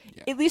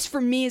 Yeah. At least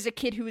for me as a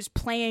kid who was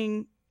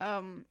playing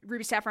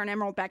Ruby, Sapphire, and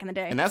Emerald back in the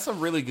day. And that's a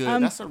really good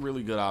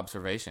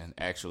observation.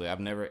 Actually, I've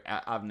never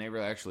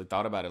actually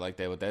thought about it like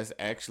that. But that's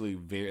actually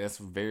that's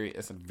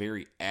a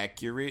very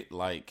accurate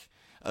like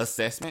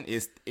assessment.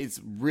 It's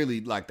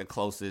really like the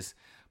closest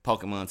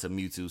Pokemon to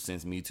Mewtwo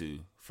since Mewtwo,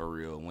 for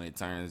real. When it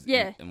turns,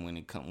 and when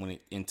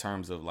it in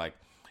terms of like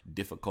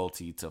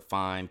difficulty to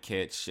find,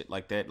 catch, shit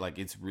like that, like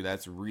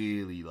that's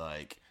really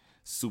like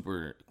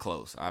super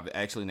close. I've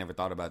actually never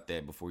thought about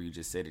that before you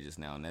just said it just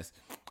now, and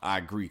I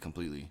agree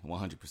completely,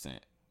 100%.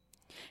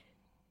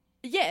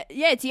 Yeah,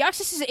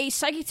 Deoxys is a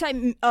Psychic type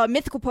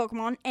mythical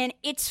Pokemon, and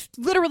it's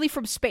literally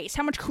from space.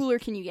 How much cooler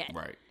can you get?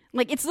 Right.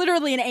 Like, it's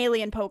literally an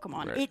alien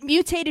Pokemon. Right. It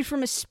mutated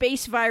from a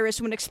space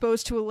virus when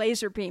exposed to a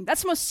laser beam.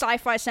 That's the most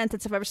sci-fi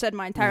sentence I've ever said in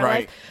my entire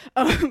life.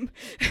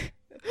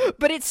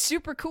 But it's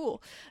super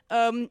cool.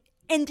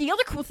 And the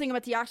other cool thing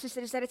about Deoxys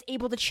is that it's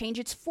able to change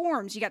its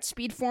forms. You got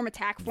speed form,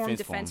 attack form,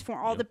 defense form,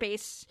 all the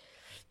base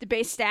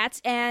stats.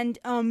 And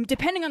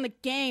depending on the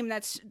game,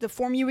 that's the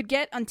form you would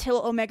get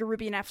until Omega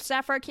Ruby and Alpha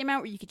Sapphire came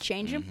out, where you could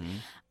change them.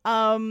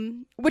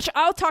 Which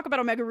I'll talk about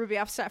Omega Ruby,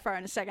 Alpha Sapphire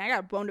in a second. I got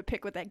a bone to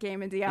pick with that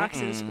game in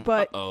Deoxys,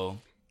 but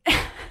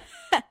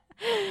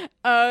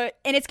and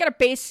it's got a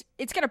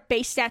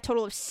base stat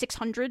total of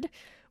 600,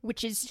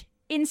 which is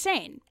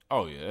insane.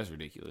 Oh yeah, that's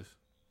ridiculous.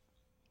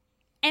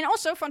 And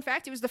also, fun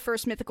fact, it was the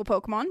first mythical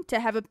Pokemon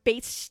to have a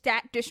base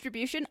stat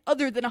distribution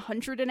other than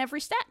 100 in every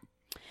stat.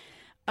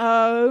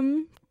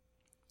 And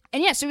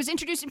yeah, so it was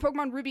introduced in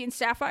Pokemon Ruby and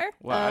Sapphire.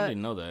 Wow, I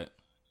didn't know that.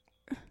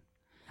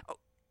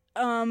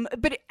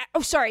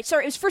 Sorry.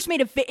 It was first made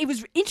it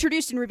was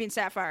introduced in Ruby and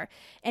Sapphire,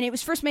 and it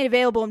was first made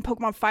available in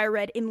Pokemon Fire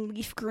Red and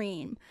Leaf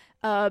Green,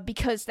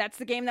 because that's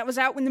the game that was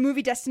out when the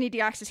movie Destiny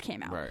Deoxys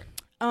came out. Right.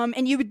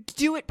 And you would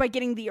do it by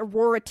getting the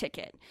Aurora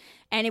ticket,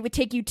 and it would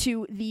take you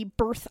to the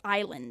Birth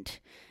Island,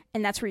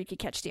 and that's where you could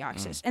catch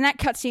Deoxys. And that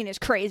cutscene is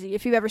crazy.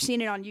 If you've ever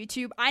seen it on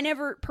YouTube, I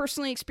never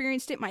personally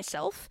experienced it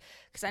myself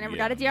because I never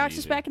got a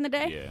Deoxys back in the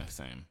day. Yeah,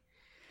 same.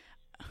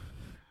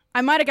 I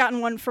might have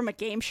gotten one from a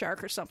Game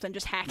Shark or something,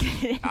 just hacking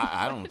it in.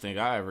 I don't think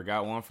I ever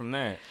got one from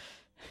that.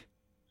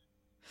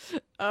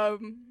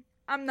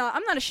 I'm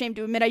not ashamed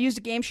to admit I used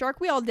a Game Shark.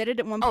 We all did it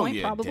at one point,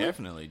 probably.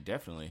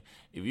 Definitely.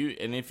 If you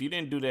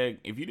didn't do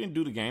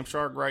the Game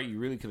Shark right, you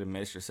really could have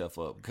messed yourself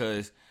up,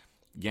 because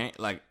that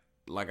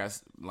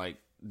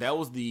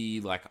was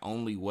the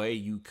only way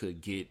you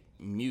could get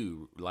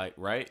Mew,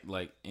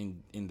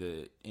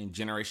 in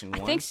Generation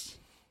 1.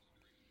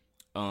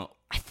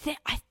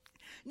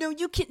 No,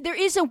 you can. There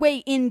is a way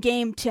in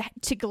game to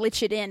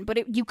glitch it in,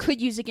 but you could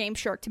use a Game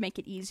Shark to make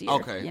it easier.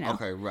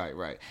 Okay,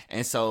 right.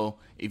 And so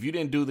if you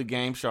didn't do the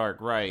Game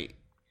Shark right,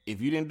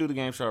 you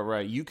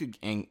could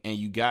and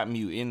you got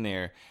Mew in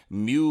there.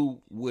 Mew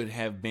would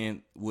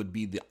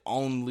be the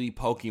only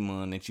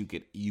Pokemon that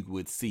you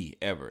would see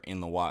ever in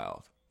the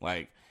wild.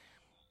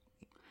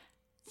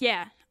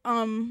 Yeah.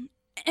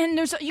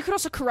 And you could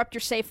also corrupt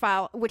your save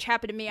file, which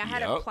happened to me. I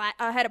had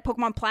a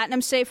Pokemon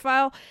Platinum save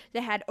file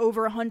that had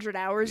over 100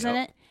 hours in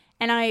it,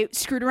 and I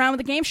screwed around with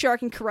the Game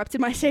Shark and corrupted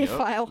my save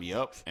file.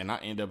 Yep. And I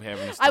end up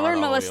having to start I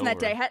learned my all lesson the way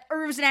that day.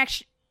 It was an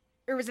action.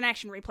 It was an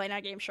action replay,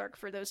 not Game Shark.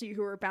 For those of you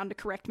who are bound to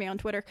correct me on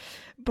Twitter,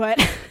 but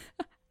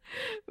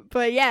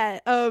yeah.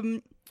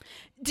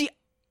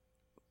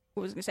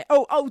 What was I going to say?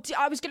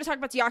 I was going to talk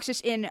about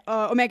Deoxys in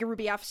Omega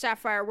Ruby Alpha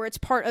Sapphire, where it's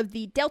part of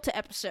the Delta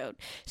episode.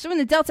 So in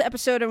the Delta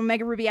episode of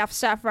Omega Ruby Alpha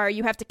Sapphire,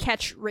 you have to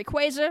catch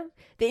Rayquaza.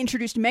 They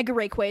introduced Mega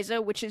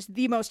Rayquaza, which is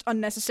the most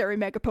unnecessary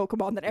Mega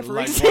Pokemon that ever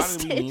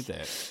existed. Why do we need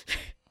that?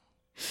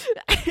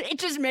 It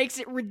just makes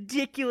it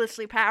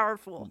ridiculously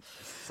powerful.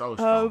 So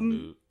strong,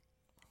 dude.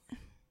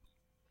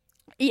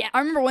 Yeah, I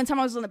remember one time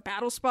I was on the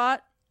battle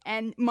spot,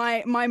 and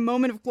my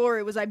moment of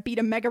glory was I beat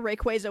a Mega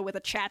Rayquaza with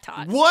a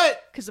Chatot.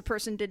 What? Because the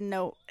person didn't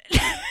know.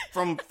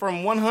 From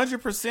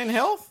 100%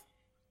 health?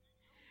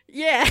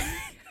 Yeah.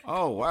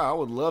 Oh, wow. I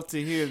would love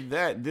to hear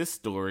this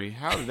story.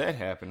 How did that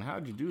happen? How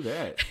did you do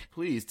that?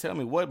 Please tell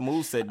me, what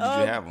moveset did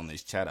you have on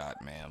this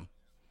Chatot, ma'am?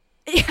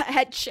 Yeah, I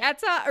had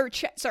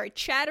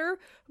Chatter,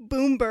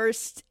 Boom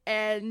Burst,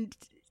 and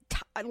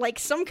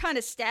some kind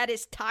of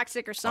status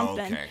Toxic or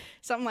something. Okay.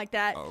 Something like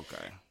that.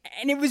 Okay.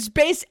 And it was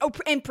based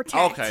and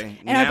Protect. Okay.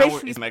 And now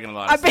it's making a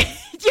lot of sense.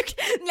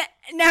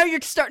 Now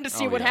you're starting to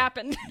see what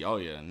happened. Oh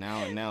yeah.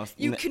 Now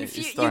you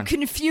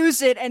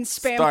confuse it and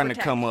spam. Starting Protect,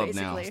 to come up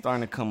basically. now.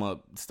 Starting to come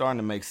up. Starting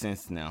to make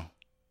sense now.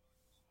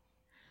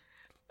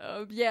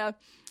 Yeah.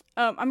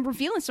 I'm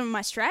revealing some of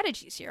my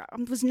strategies here. I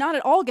was not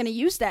at all going to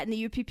use that in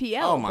the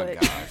UPPL. Oh my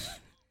gosh.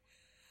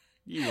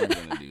 You weren't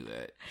going to do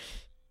that.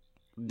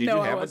 Do you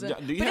have a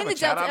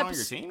Chatot on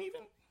your team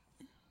even?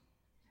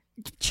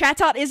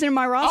 Chatot is in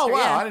my roster. Oh wow,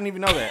 yeah. I didn't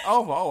even know that.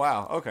 Oh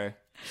wow, okay.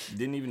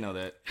 Didn't even know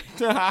that.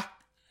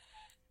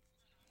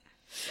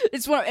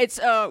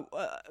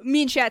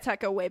 Me and Chatot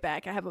go way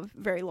back. I have a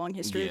very long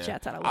history with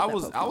Chatot. I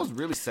was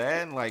really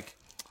sad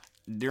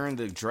during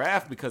the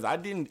draft because I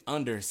didn't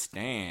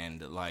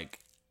understand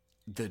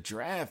the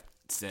draft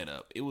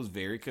setup. It was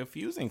very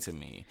confusing to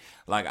me.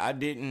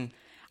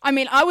 I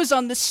mean, I was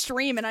on the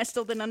stream and I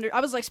still didn't I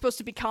was like supposed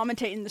to be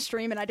commentating the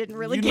stream and I didn't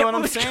really You get know what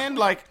I'm was saying? going-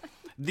 Like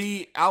I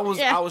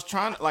Yeah. was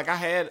trying to, like I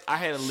had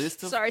a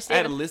list of Sorry, I had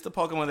Steven. a list of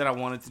Pokemon that I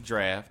wanted to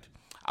draft.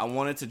 I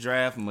wanted to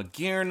draft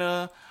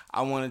Magearna.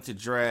 I wanted to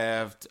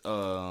draft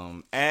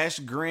Ash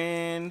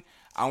Grin.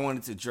 I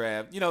wanted to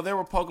draft, there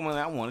were Pokemon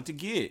that I wanted to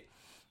get.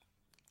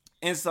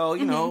 And so,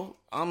 you know,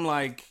 I'm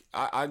like,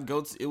 I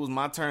go to, it was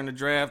my turn to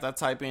draft. I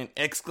type in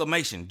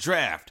exclamation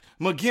draft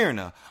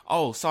Magearna.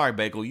 Oh, sorry,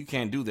 Bagel, you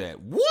can't do that.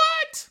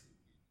 What?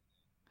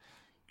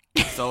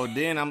 So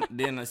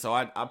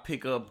I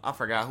pick up, I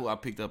forgot who I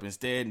picked up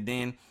instead. And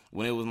then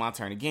when it was my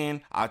turn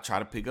again, I try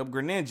to pick up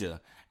Greninja.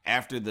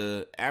 After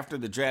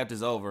the draft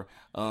is over,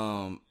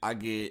 I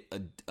get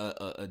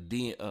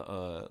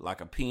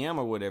like a PM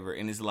or whatever,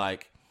 and it's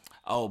like,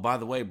 oh, by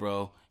the way,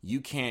 bro,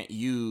 you can't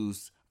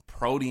use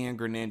Protean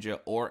Greninja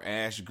or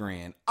Ash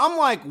Grin. I'm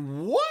like,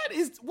 what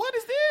is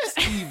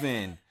this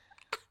even?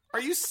 Are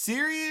you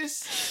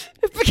serious?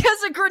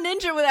 Because a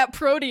Greninja without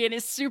Protean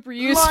is super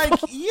useful. Like,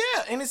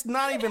 yeah, and it's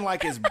not even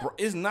like I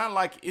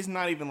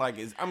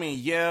mean,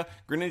 yeah,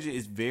 Greninja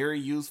is very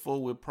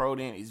useful with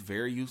Protean. It's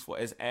very useful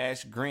as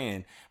Ash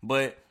Grin,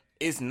 but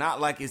it's not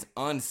like it's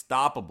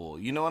unstoppable.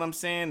 You know what I'm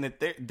saying?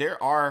 That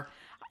there are.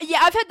 Yeah,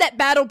 I've had that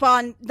battle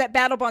bond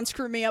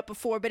screw me up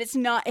before, but it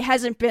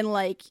hasn't been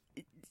like.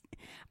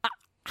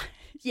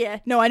 Yeah,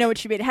 no, I know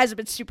what you mean. It hasn't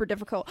been super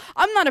difficult.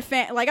 I'm not a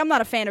fan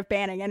of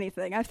banning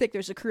anything. I think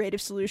there's a creative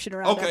solution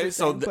around everything.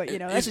 So but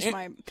that's just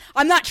my.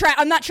 I'm not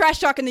trash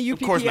talking the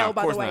UPPL,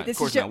 by the way.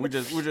 This is just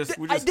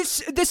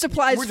this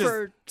applies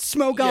for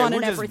Smogon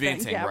and everything. We're just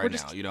venting yeah, right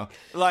now,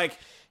 like.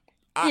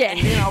 And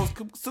then I was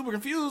super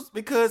confused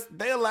because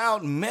they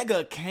allowed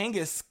Mega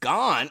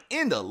Kangaskhan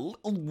in the.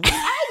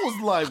 I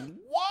was like,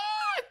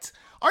 what?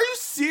 Are you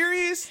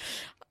serious?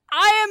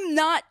 I'm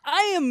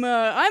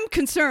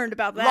concerned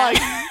about that.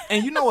 Like,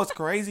 and you know what's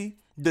crazy?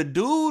 The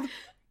dude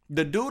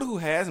who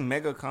has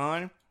Mega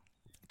Con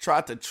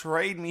tried to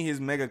trade me his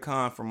Mega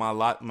Con for my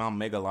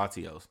Mega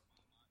Latios.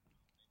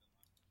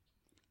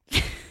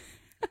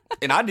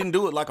 And I didn't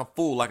do it like a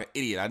fool, like an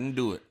idiot. I didn't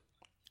do it.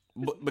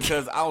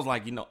 Because I was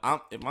like,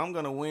 if I'm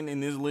gonna win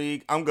in this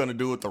league, I'm gonna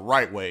do it the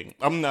right way.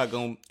 I'm not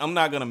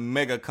gonna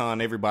Mega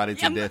Con everybody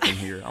to death in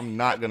here. I'm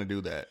not gonna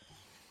do that.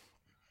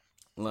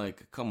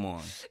 Like, come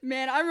on,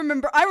 man! I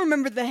remember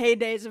the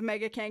heydays of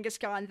Mega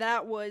Kangaskhan.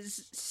 That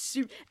was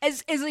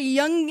as a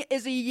young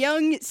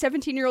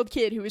 17-year-old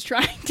kid who was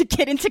trying to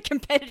get into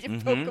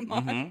competitive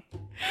Pokemon.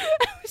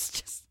 I was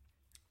just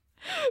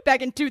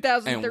back in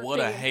 2013. And what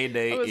a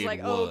heyday I was it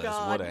like, was! Oh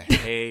God. What a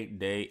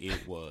heyday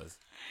it was!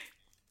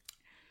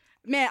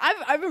 Man,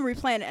 I've been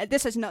replaying it.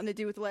 This has nothing to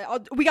do with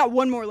we got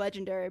one more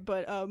legendary,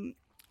 but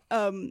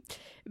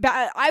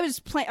but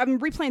I'm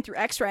replaying through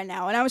X right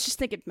now, and I was just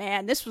thinking,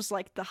 man, this was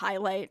like the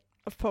highlight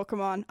of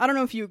Pokemon. I don't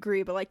know if you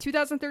agree, but like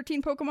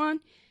 2013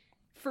 Pokemon,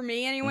 for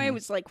me anyway,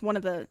 was like one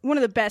of the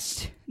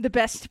best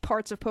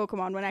parts of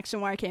Pokemon when X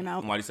and Y came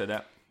out. Why do you say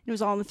that? It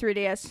was all in the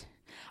 3DS.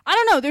 I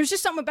don't know. There was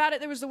just something about it.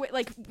 There was the way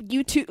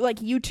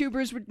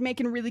YouTubers were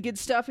making really good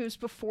stuff. It was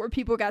before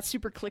people got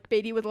super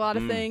clickbaity with a lot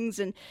of things,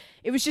 and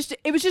it was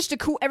just a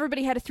cool.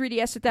 Everybody had a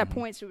 3DS at that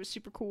point, so it was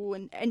super cool,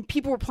 and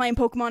people were playing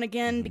Pokemon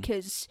again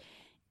because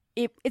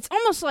it's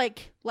almost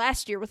like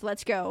last year with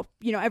Let's Go.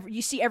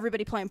 You see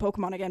everybody playing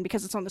Pokemon again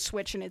because it's on the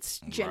Switch and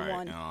it's Gen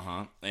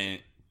 1.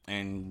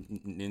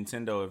 And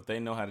Nintendo, if they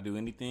know how to do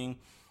anything,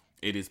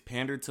 it is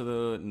pander to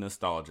the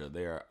nostalgia.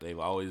 They've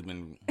always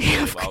been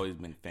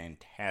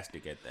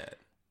fantastic at that.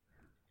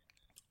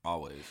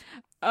 Always.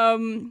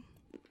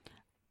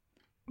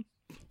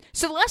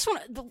 So the last one,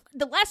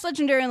 the last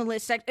legendary on the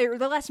list, or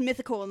the last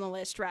mythical on the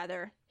list,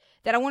 rather,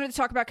 that I wanted to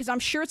talk about because I'm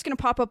sure it's going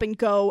to pop up and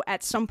go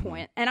at some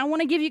point, and I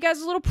want to give you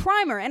guys a little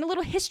primer and a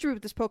little history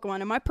with this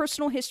Pokemon and my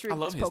personal history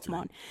with this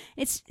Pokemon.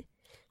 It's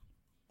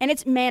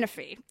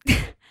Manaphy.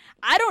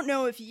 I don't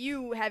know if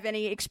you have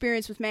any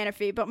experience with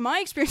Manaphy, but my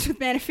experience with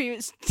Manaphy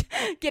was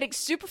getting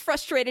super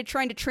frustrated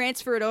trying to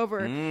transfer it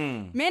over.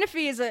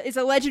 Manaphy is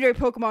a legendary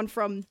Pokemon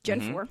from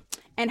Gen 4.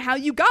 And how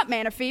you got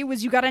Manaphy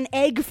was you got an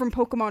egg from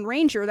Pokemon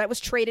Ranger that was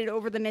traded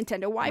over the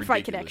Nintendo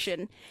Wi-Fi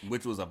connection.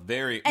 Which was a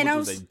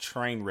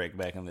train wreck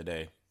back in the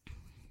day.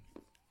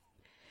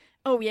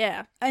 Oh,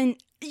 yeah. And,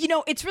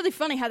 it's really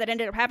funny how that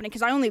ended up happening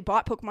because I only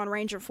bought Pokemon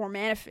Ranger for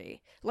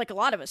Manaphy, like a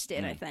lot of us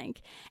did, I think.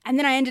 And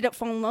then I ended up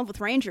falling in love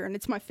with Ranger, and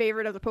it's my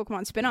favorite of the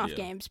Pokemon spin-off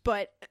games.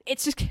 But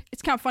it's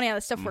kind of funny how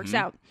that stuff works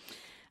out.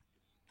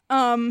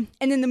 And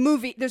then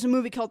there's a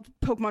movie called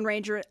Pokemon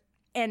Ranger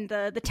and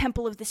the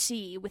Temple of the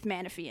Sea with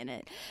Manaphy in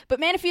it.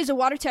 But Manaphy is a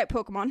water-type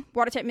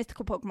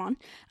mythical Pokemon.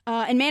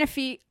 And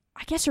Manaphy,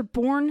 I guess, are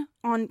born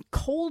on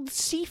cold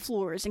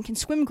seafloors and can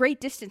swim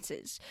great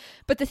distances.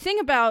 But the thing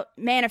about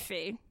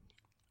Manaphy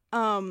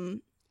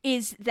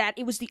is that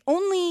it was the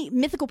only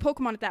mythical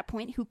Pokemon at that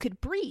point who could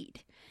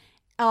breed.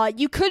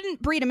 You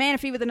couldn't breed a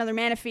Manaphy with another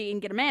Manaphy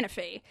and get a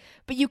Manaphy,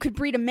 but you could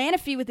breed a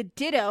Manaphy with a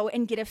Ditto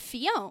and get a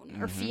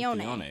Phione, or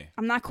Phione.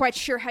 I'm not quite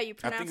sure how you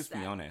pronounce that.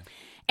 I think it's Phione.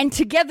 And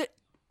together,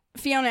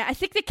 Fiona, I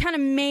think they kind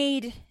of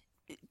made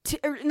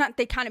not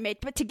they kind of made,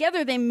 but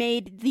together they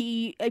made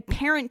a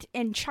parent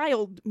and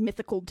child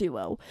mythical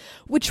duo,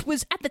 which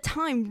was at the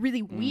time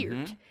really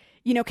weird.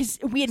 You know, because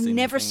we had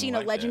never seen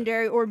a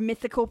legendary or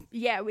mythical.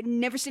 Yeah, we'd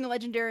never seen a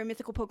legendary or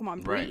mythical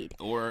Pokemon breed.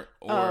 Right.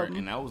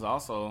 And that was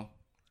also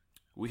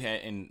we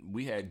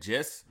had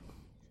just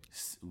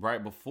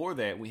right before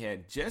that we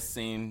had just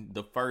seen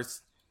the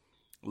first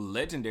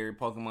legendary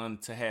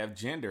Pokemon to have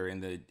gender in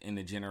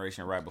the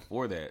generation right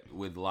before that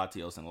with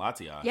Latios and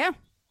Latias. Yeah.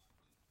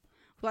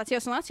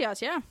 Latios and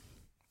Latias, yeah.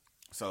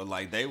 So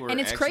like they were and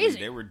it's crazy.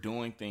 They were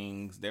doing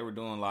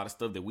a lot of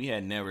stuff that we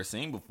had never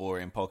seen before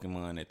in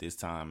Pokemon at this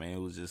time, and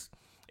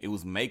it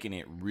was making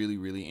it really,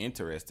 really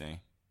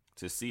interesting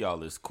to see all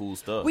this cool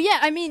stuff. Well, yeah,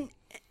 I mean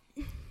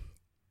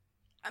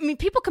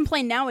people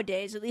complain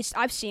nowadays, at least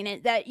I've seen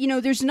it, that, you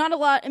know, there's not a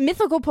lot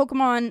mythical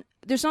Pokemon,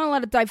 there's not a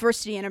lot of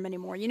diversity in them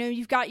anymore. You know,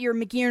 you've got your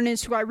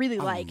Magearnas, who I really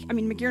like. I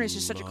mean, Magearnas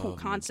is such a cool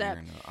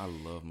concept. I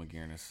love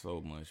Magearnas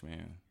so much,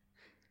 man.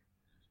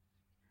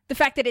 The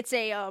fact that it's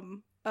a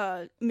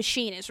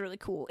machine is really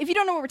cool. If you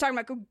don't know what we're talking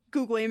about, go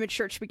Google image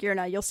search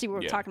Magearna, you'll see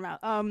what we're talking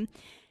about.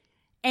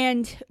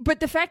 But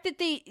the fact that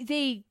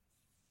they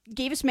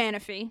gave us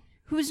Manaphy,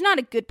 who is not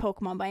a good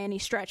Pokemon by any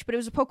stretch, but it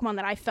was a Pokemon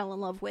that I fell in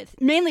love with,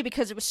 mainly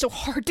because it was so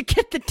hard to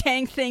get the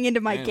dang thing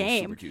into my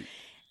game. Super cute.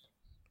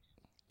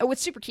 Oh,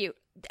 it's super cute.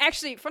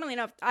 Actually, funnily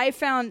enough,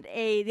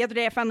 the other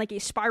day I found like a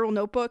spiral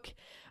notebook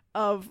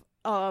of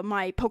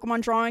my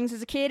Pokemon drawings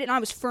as a kid, and I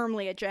was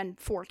firmly a Gen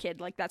 4 kid.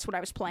 Like, that's what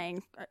I was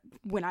playing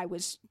when I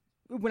was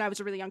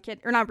a really young kid,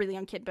 or not really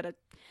young kid, but a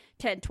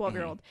 10,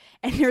 12-year-old.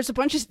 And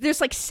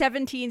there's like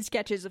 17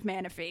 sketches of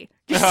Manaphy.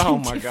 Oh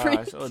my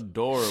gosh,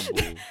 adorable.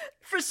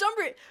 For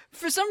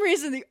some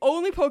reason, the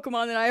only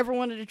Pokemon that I ever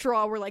wanted to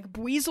draw were like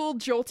Buizel,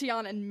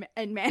 Jolteon,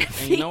 and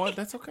Manaphy. And you know what?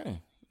 That's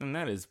okay. And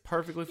that is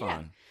perfectly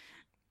fine.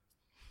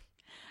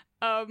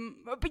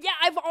 But yeah,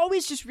 I've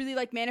always just really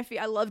liked Manaphy.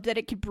 I loved that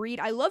it could breed.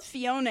 I love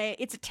Fiona.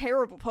 It's a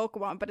terrible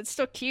Pokemon, but it's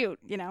still cute,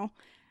 you know?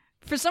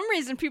 For some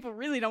reason, people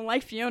really don't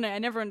like Fiona. I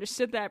never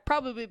understood that.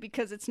 Probably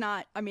because it's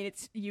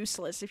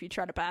useless if you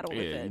try to battle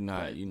with it.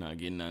 You're not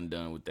getting nothing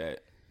done with that.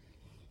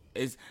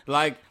 It's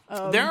like,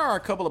 there are a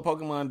couple of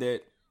Pokemon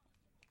that,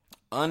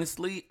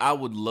 honestly, I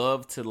would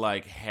love to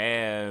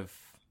have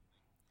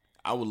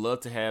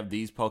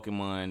these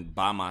Pokemon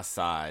by my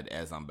side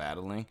as I'm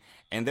battling.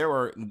 And there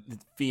were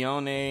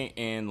Fiona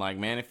and like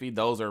Manaphy.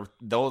 Those are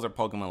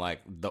Pokemon,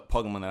 like the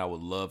Pokemon that I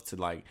would love to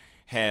like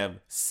have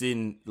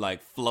sitting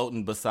like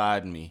floating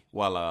beside me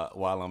while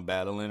I'm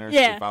battling her.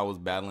 Yeah. If I was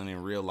battling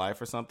in real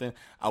life or something,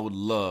 I would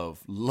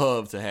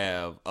love to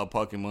have a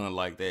Pokemon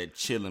like that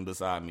chilling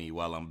beside me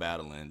while I'm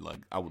battling. Like,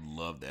 I would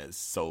love that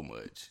so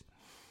much.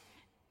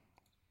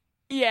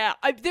 Yeah,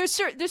 there's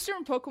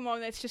certain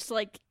Pokemon that's just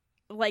like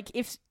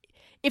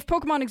if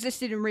Pokemon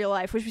existed in real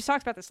life, which we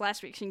talked about this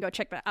last week, so you can go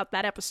check out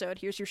that episode.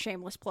 Here's your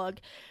shameless plug.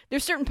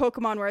 There's certain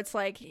Pokemon where it's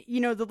like, you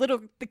know,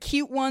 the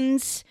cute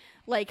ones,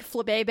 like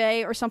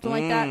Flabébé or something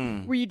like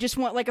that, where you just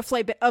want like a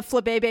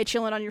Flabébé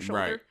chilling on your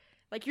shoulder. Right.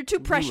 Like, you're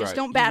too precious. Right.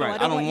 Don't battle.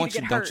 Right. I don't want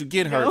you to get hurt. Don't you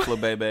get hurt,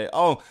 Flabébé.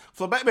 Oh,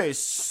 Flabébé is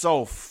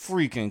so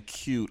freaking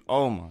cute.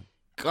 Oh my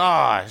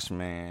gosh,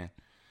 man.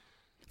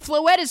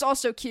 Floette is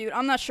also cute.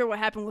 I'm not sure what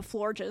happened with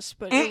Florges,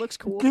 but it looks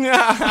cool.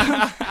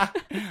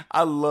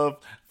 I love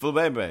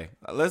Flabébé.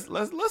 Let's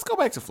go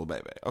back to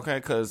Flabébé, okay?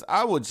 Because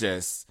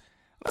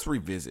let's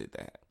revisit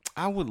that.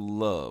 I would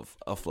love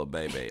a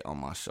Flabébé on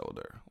my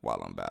shoulder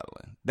while I'm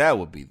battling. That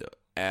would be the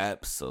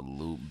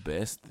absolute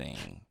best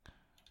thing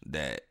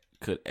that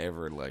could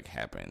ever like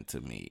happen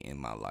to me in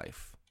my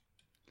life.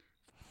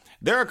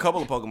 There are a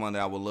couple of Pokemon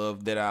that I would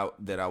love that I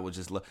would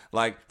just love.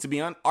 Like, to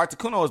be honest,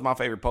 Articuno is my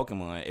favorite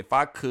Pokemon. If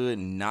I could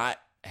not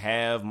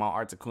have my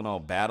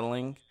Articuno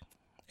battling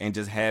and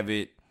just have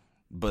it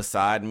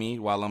beside me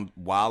while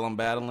I'm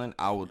battling,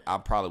 I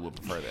probably would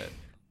prefer that.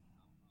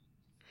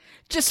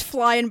 Just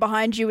flying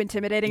behind you,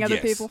 intimidating other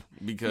people.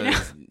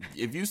 Because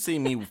if you see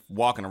me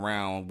walking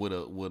around with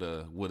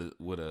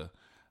a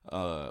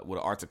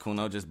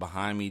Articuno just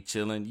behind me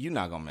chilling, you're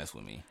not gonna mess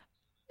with me.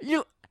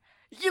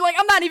 You're like,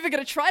 I'm not even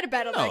going to try to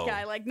battle that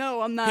guy. Like,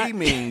 no, I'm not. He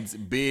means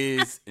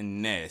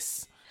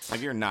business.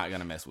 Like, you're not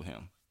going to mess with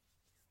him.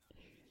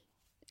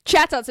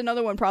 Chatot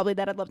another one probably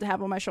that I'd love to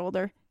have on my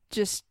shoulder.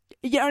 Just,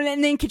 you know,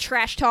 and then could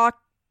trash talk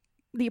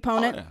the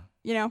opponent,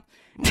 you know?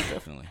 Most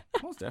definitely.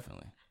 Most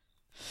definitely.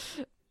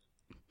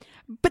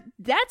 But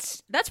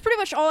that's pretty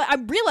much all.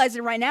 I'm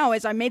realizing right now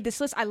as I made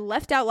this list, I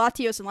left out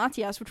Latios and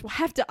Latias, which will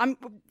have to,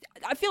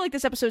 I feel like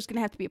this episode is going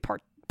to have to be a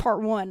part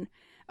one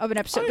of an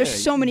episode.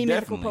 There's so many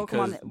mythical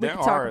Pokemon that we can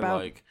talk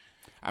about. Like,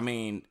 I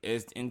mean,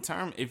 if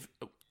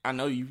I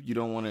know you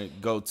don't want to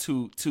go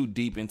too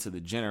deep into the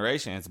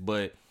generations,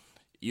 but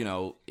you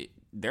know,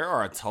 there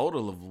are a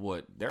total of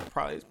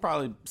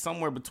probably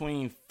somewhere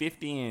between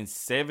 50 and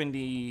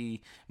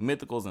 70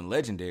 mythicals and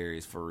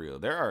legendaries for real.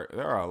 There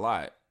are a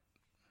lot.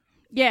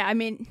 Yeah, I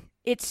mean,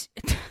 it's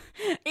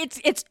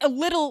a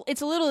little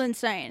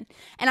insane,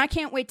 and I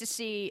can't wait to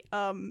see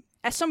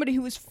as somebody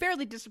who was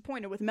fairly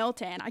disappointed with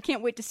Meltan, I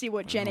can't wait to see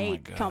what Gen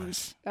 8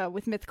 comes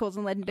with Mythicals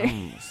and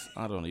Legendaries.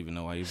 I don't even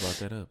know why you brought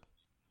that up.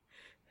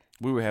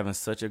 We were having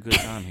such a good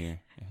time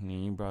here, and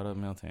then you brought up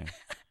Meltan.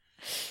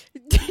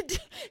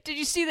 Did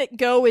you see that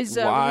Go is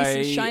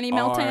releasing shiny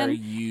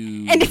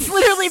Meltan? And it's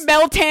literally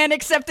Meltan,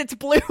 except it's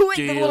blue with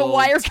the little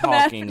wire coming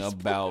out. Talking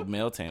about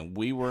Meltan,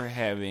 we were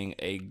having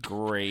a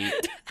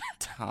great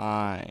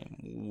time.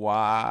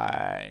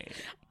 Why?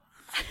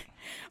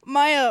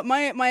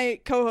 My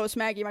co-host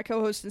Maggie, my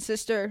co-host and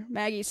sister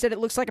Maggie, said it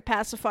looks like a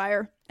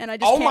pacifier, and I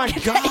just my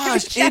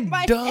gosh,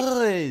 it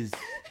does.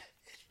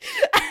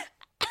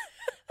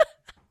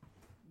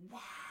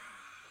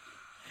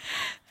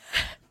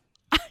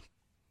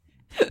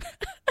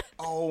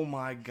 Oh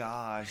my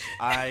gosh!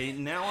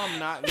 I'm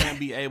not gonna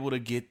be able to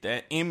get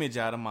that image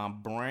out of my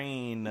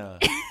brain.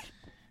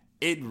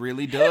 It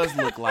really does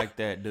look like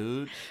that,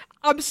 dude.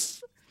 I'm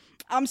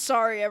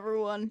sorry,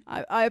 everyone.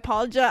 I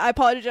apologize. I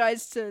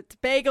apologize to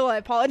Bagel. I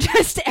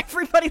apologize to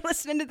everybody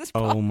listening to this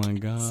podcast. Oh my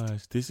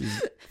gosh, this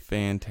is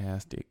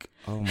fantastic.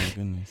 Oh my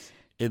goodness.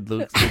 It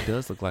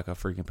does look like a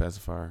freaking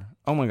pacifier.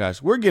 Oh my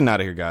gosh, we're getting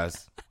out of here,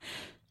 guys.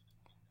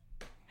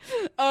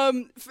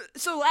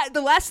 So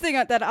the last thing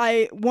that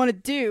I want to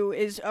do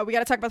is we got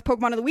to talk about the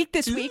Pokemon of the Week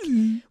this week,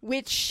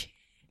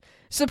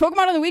 so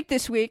Pokemon of the Week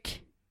this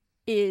week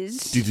is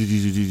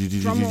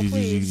drumroll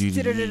please,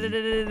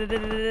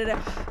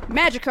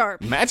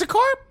 Magikarp.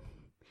 Magikarp?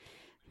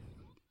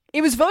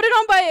 It was voted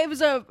on by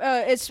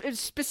it's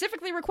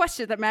specifically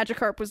requested that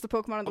Magikarp was the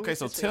Pokemon of the Week. Okay,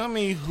 so tell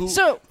me who.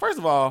 So first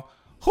of all,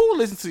 who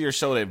listens to your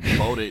show that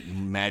voted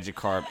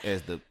Magikarp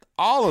as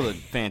all of the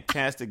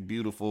fantastic,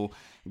 beautiful,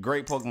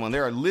 great Pokemon?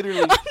 There are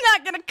literally. I'm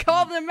not gonna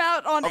call them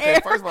out on air. Okay,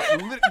 first of all,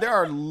 there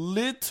are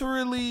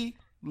literally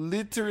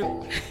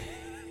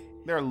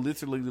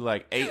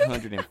like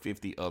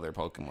 850 other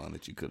Pokemon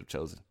that you could have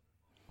chosen.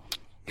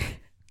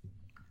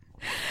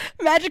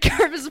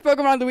 Magikarp is the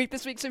Pokemon of the Week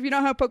this week. So if you know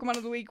how Pokemon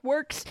of the Week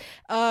works,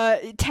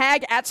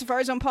 tag at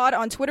SafariZonePod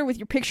on Twitter with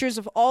your pictures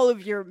of all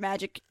of your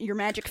magic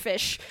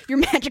fish, your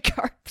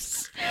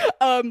Magikarps.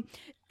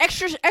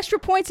 Extra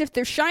points if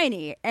they're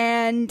shiny,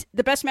 and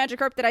the best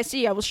Magikarp that I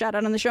see, I will shout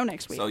out on the show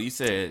next week. So you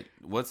said,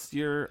 what's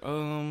your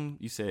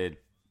you said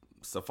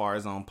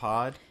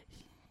SafariZonePod?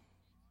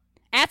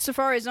 At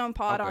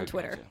SafariZonePod on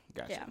Twitter.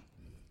 Gotcha. Yeah.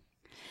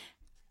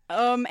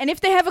 And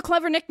if they have a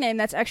clever nickname,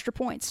 that's extra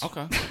points.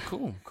 Okay,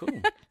 cool.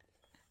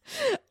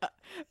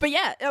 But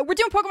yeah, we're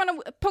doing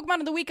Pokemon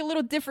of the Week a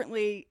little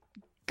differently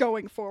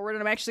going forward,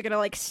 and I'm actually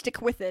gonna stick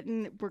with it,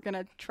 and we're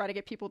gonna try to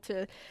get people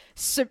to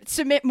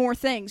submit more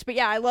things. But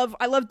yeah, I love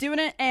doing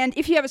it. And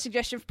if you have a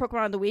suggestion for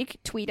Pokemon of the Week,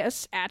 tweet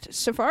us at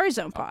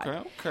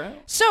SafariZonePod. Okay.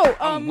 So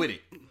I'm with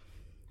it.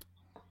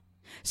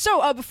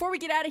 So before we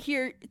get out of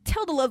here,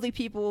 tell the lovely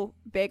people,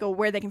 Bagel,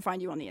 where they can find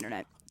you on the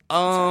internet.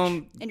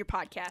 And your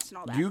podcast and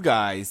all that. You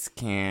guys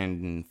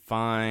can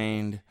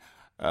find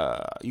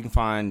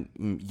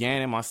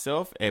Yan and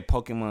myself at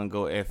Pokemon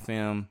Go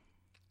FM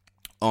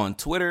on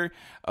Twitter,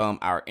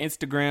 our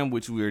Instagram,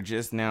 which we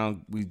just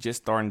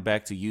starting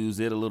back to use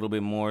it a little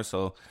bit more,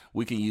 so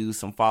we can use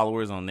some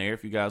followers on there.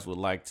 If you guys would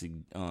like to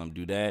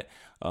do that,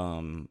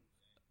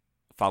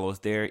 follow us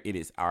there. It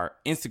is our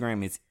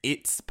Instagram.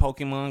 It's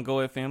Pokemon Go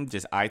FM,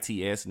 just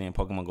ITS and then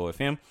Pokemon Go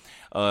FM.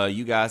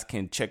 You guys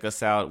can check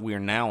us out. We are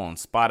now on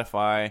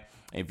Spotify.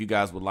 If you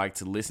guys would like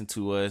to listen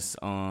to us,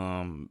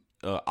 all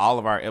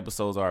of our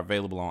episodes are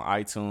available on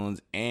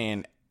iTunes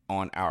and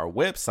on our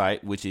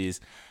website, which is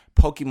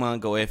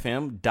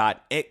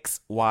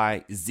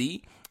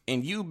PokemonGoFM.xyz.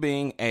 And you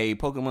being a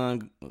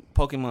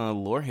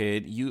Pokemon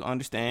lorehead, you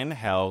understand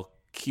how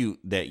cute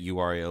that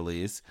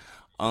URL is.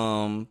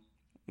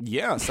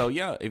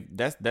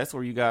 If that's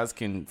where you guys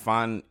can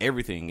find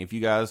everything. If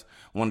you guys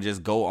want to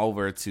just go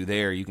over to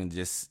there, you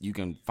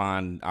can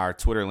find our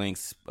Twitter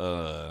links,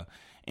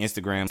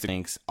 Instagram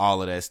links,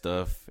 all of that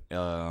stuff.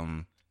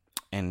 And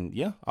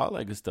yeah, all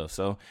that good stuff.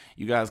 So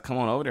you guys come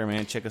on over there,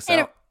 man. Check us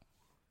out.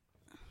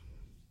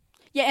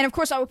 Yeah, and of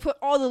course I will put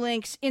all the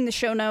links in the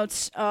show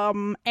notes.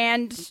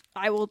 And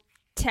I will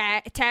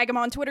tag them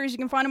on Twitter, as you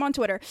can find them on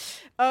Twitter.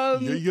 So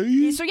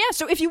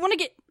if you want to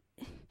get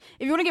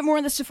more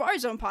in the Safari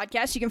Zone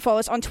podcast, you can follow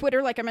us on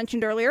Twitter, like I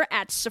mentioned earlier,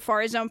 at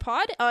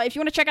SafariZonePod. If you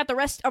want to check out the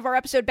rest of our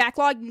episode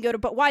backlog, you can go to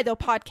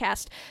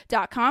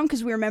butwhythoughpodcast.com,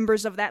 because we are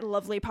members of that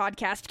lovely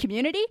podcast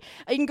community.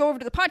 You can go over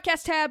to the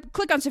podcast tab,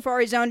 click on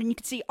Safari Zone, and you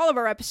can see all of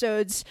our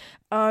episodes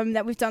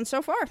that we've done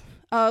so far.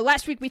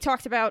 Last week we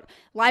talked about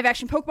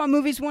live-action Pokemon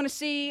movies we want to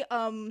see.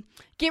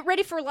 Get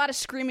ready for a lot of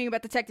screaming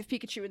about Detective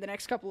Pikachu in the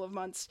next couple of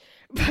months.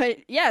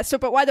 But yeah, so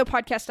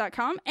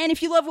butwhythoughpodcast.com. And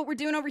if you love what we're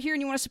doing over here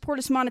and you want to support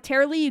us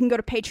monetarily, you can go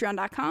to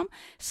patreon.com/not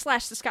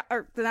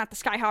the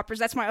Skyhoppers,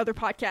 that's my other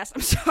podcast,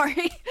 I'm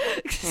sorry,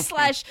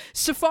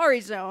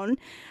 /Safari Zone.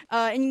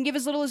 And you can give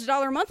as little as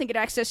 $1 a month and get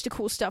access to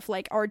cool stuff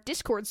like our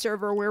Discord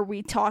server, where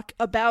we talk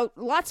about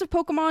lots of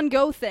Pokemon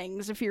Go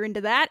things, if you're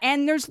into that.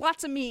 And there's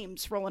lots of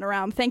memes rolling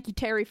around. Thank you,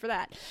 Terry, for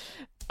that.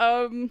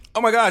 Oh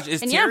my gosh,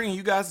 is Terry in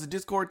you guys'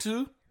 Discord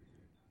too?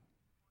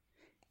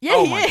 Yeah,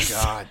 oh he my is.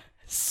 God.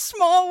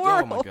 Small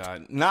world. Oh my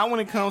god! Not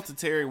when it comes to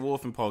Terry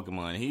Wolf and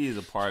Pokemon. He is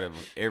a part of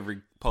every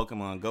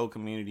Pokemon Go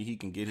community he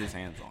can get his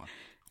hands on.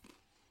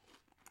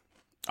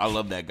 I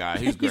love that guy.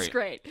 He's great. He's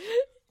great.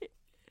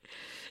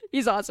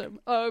 He's awesome.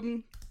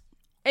 And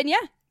yeah.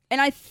 And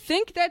I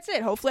think that's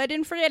it. Hopefully I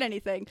didn't forget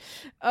anything.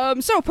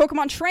 So,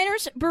 Pokemon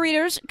trainers,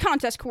 breeders,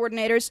 contest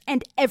coordinators,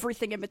 and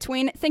everything in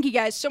between. Thank you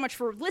guys so much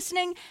for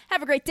listening.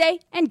 Have a great day,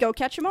 and go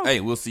catch 'em all. Hey,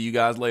 we'll see you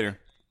guys later.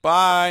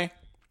 Bye.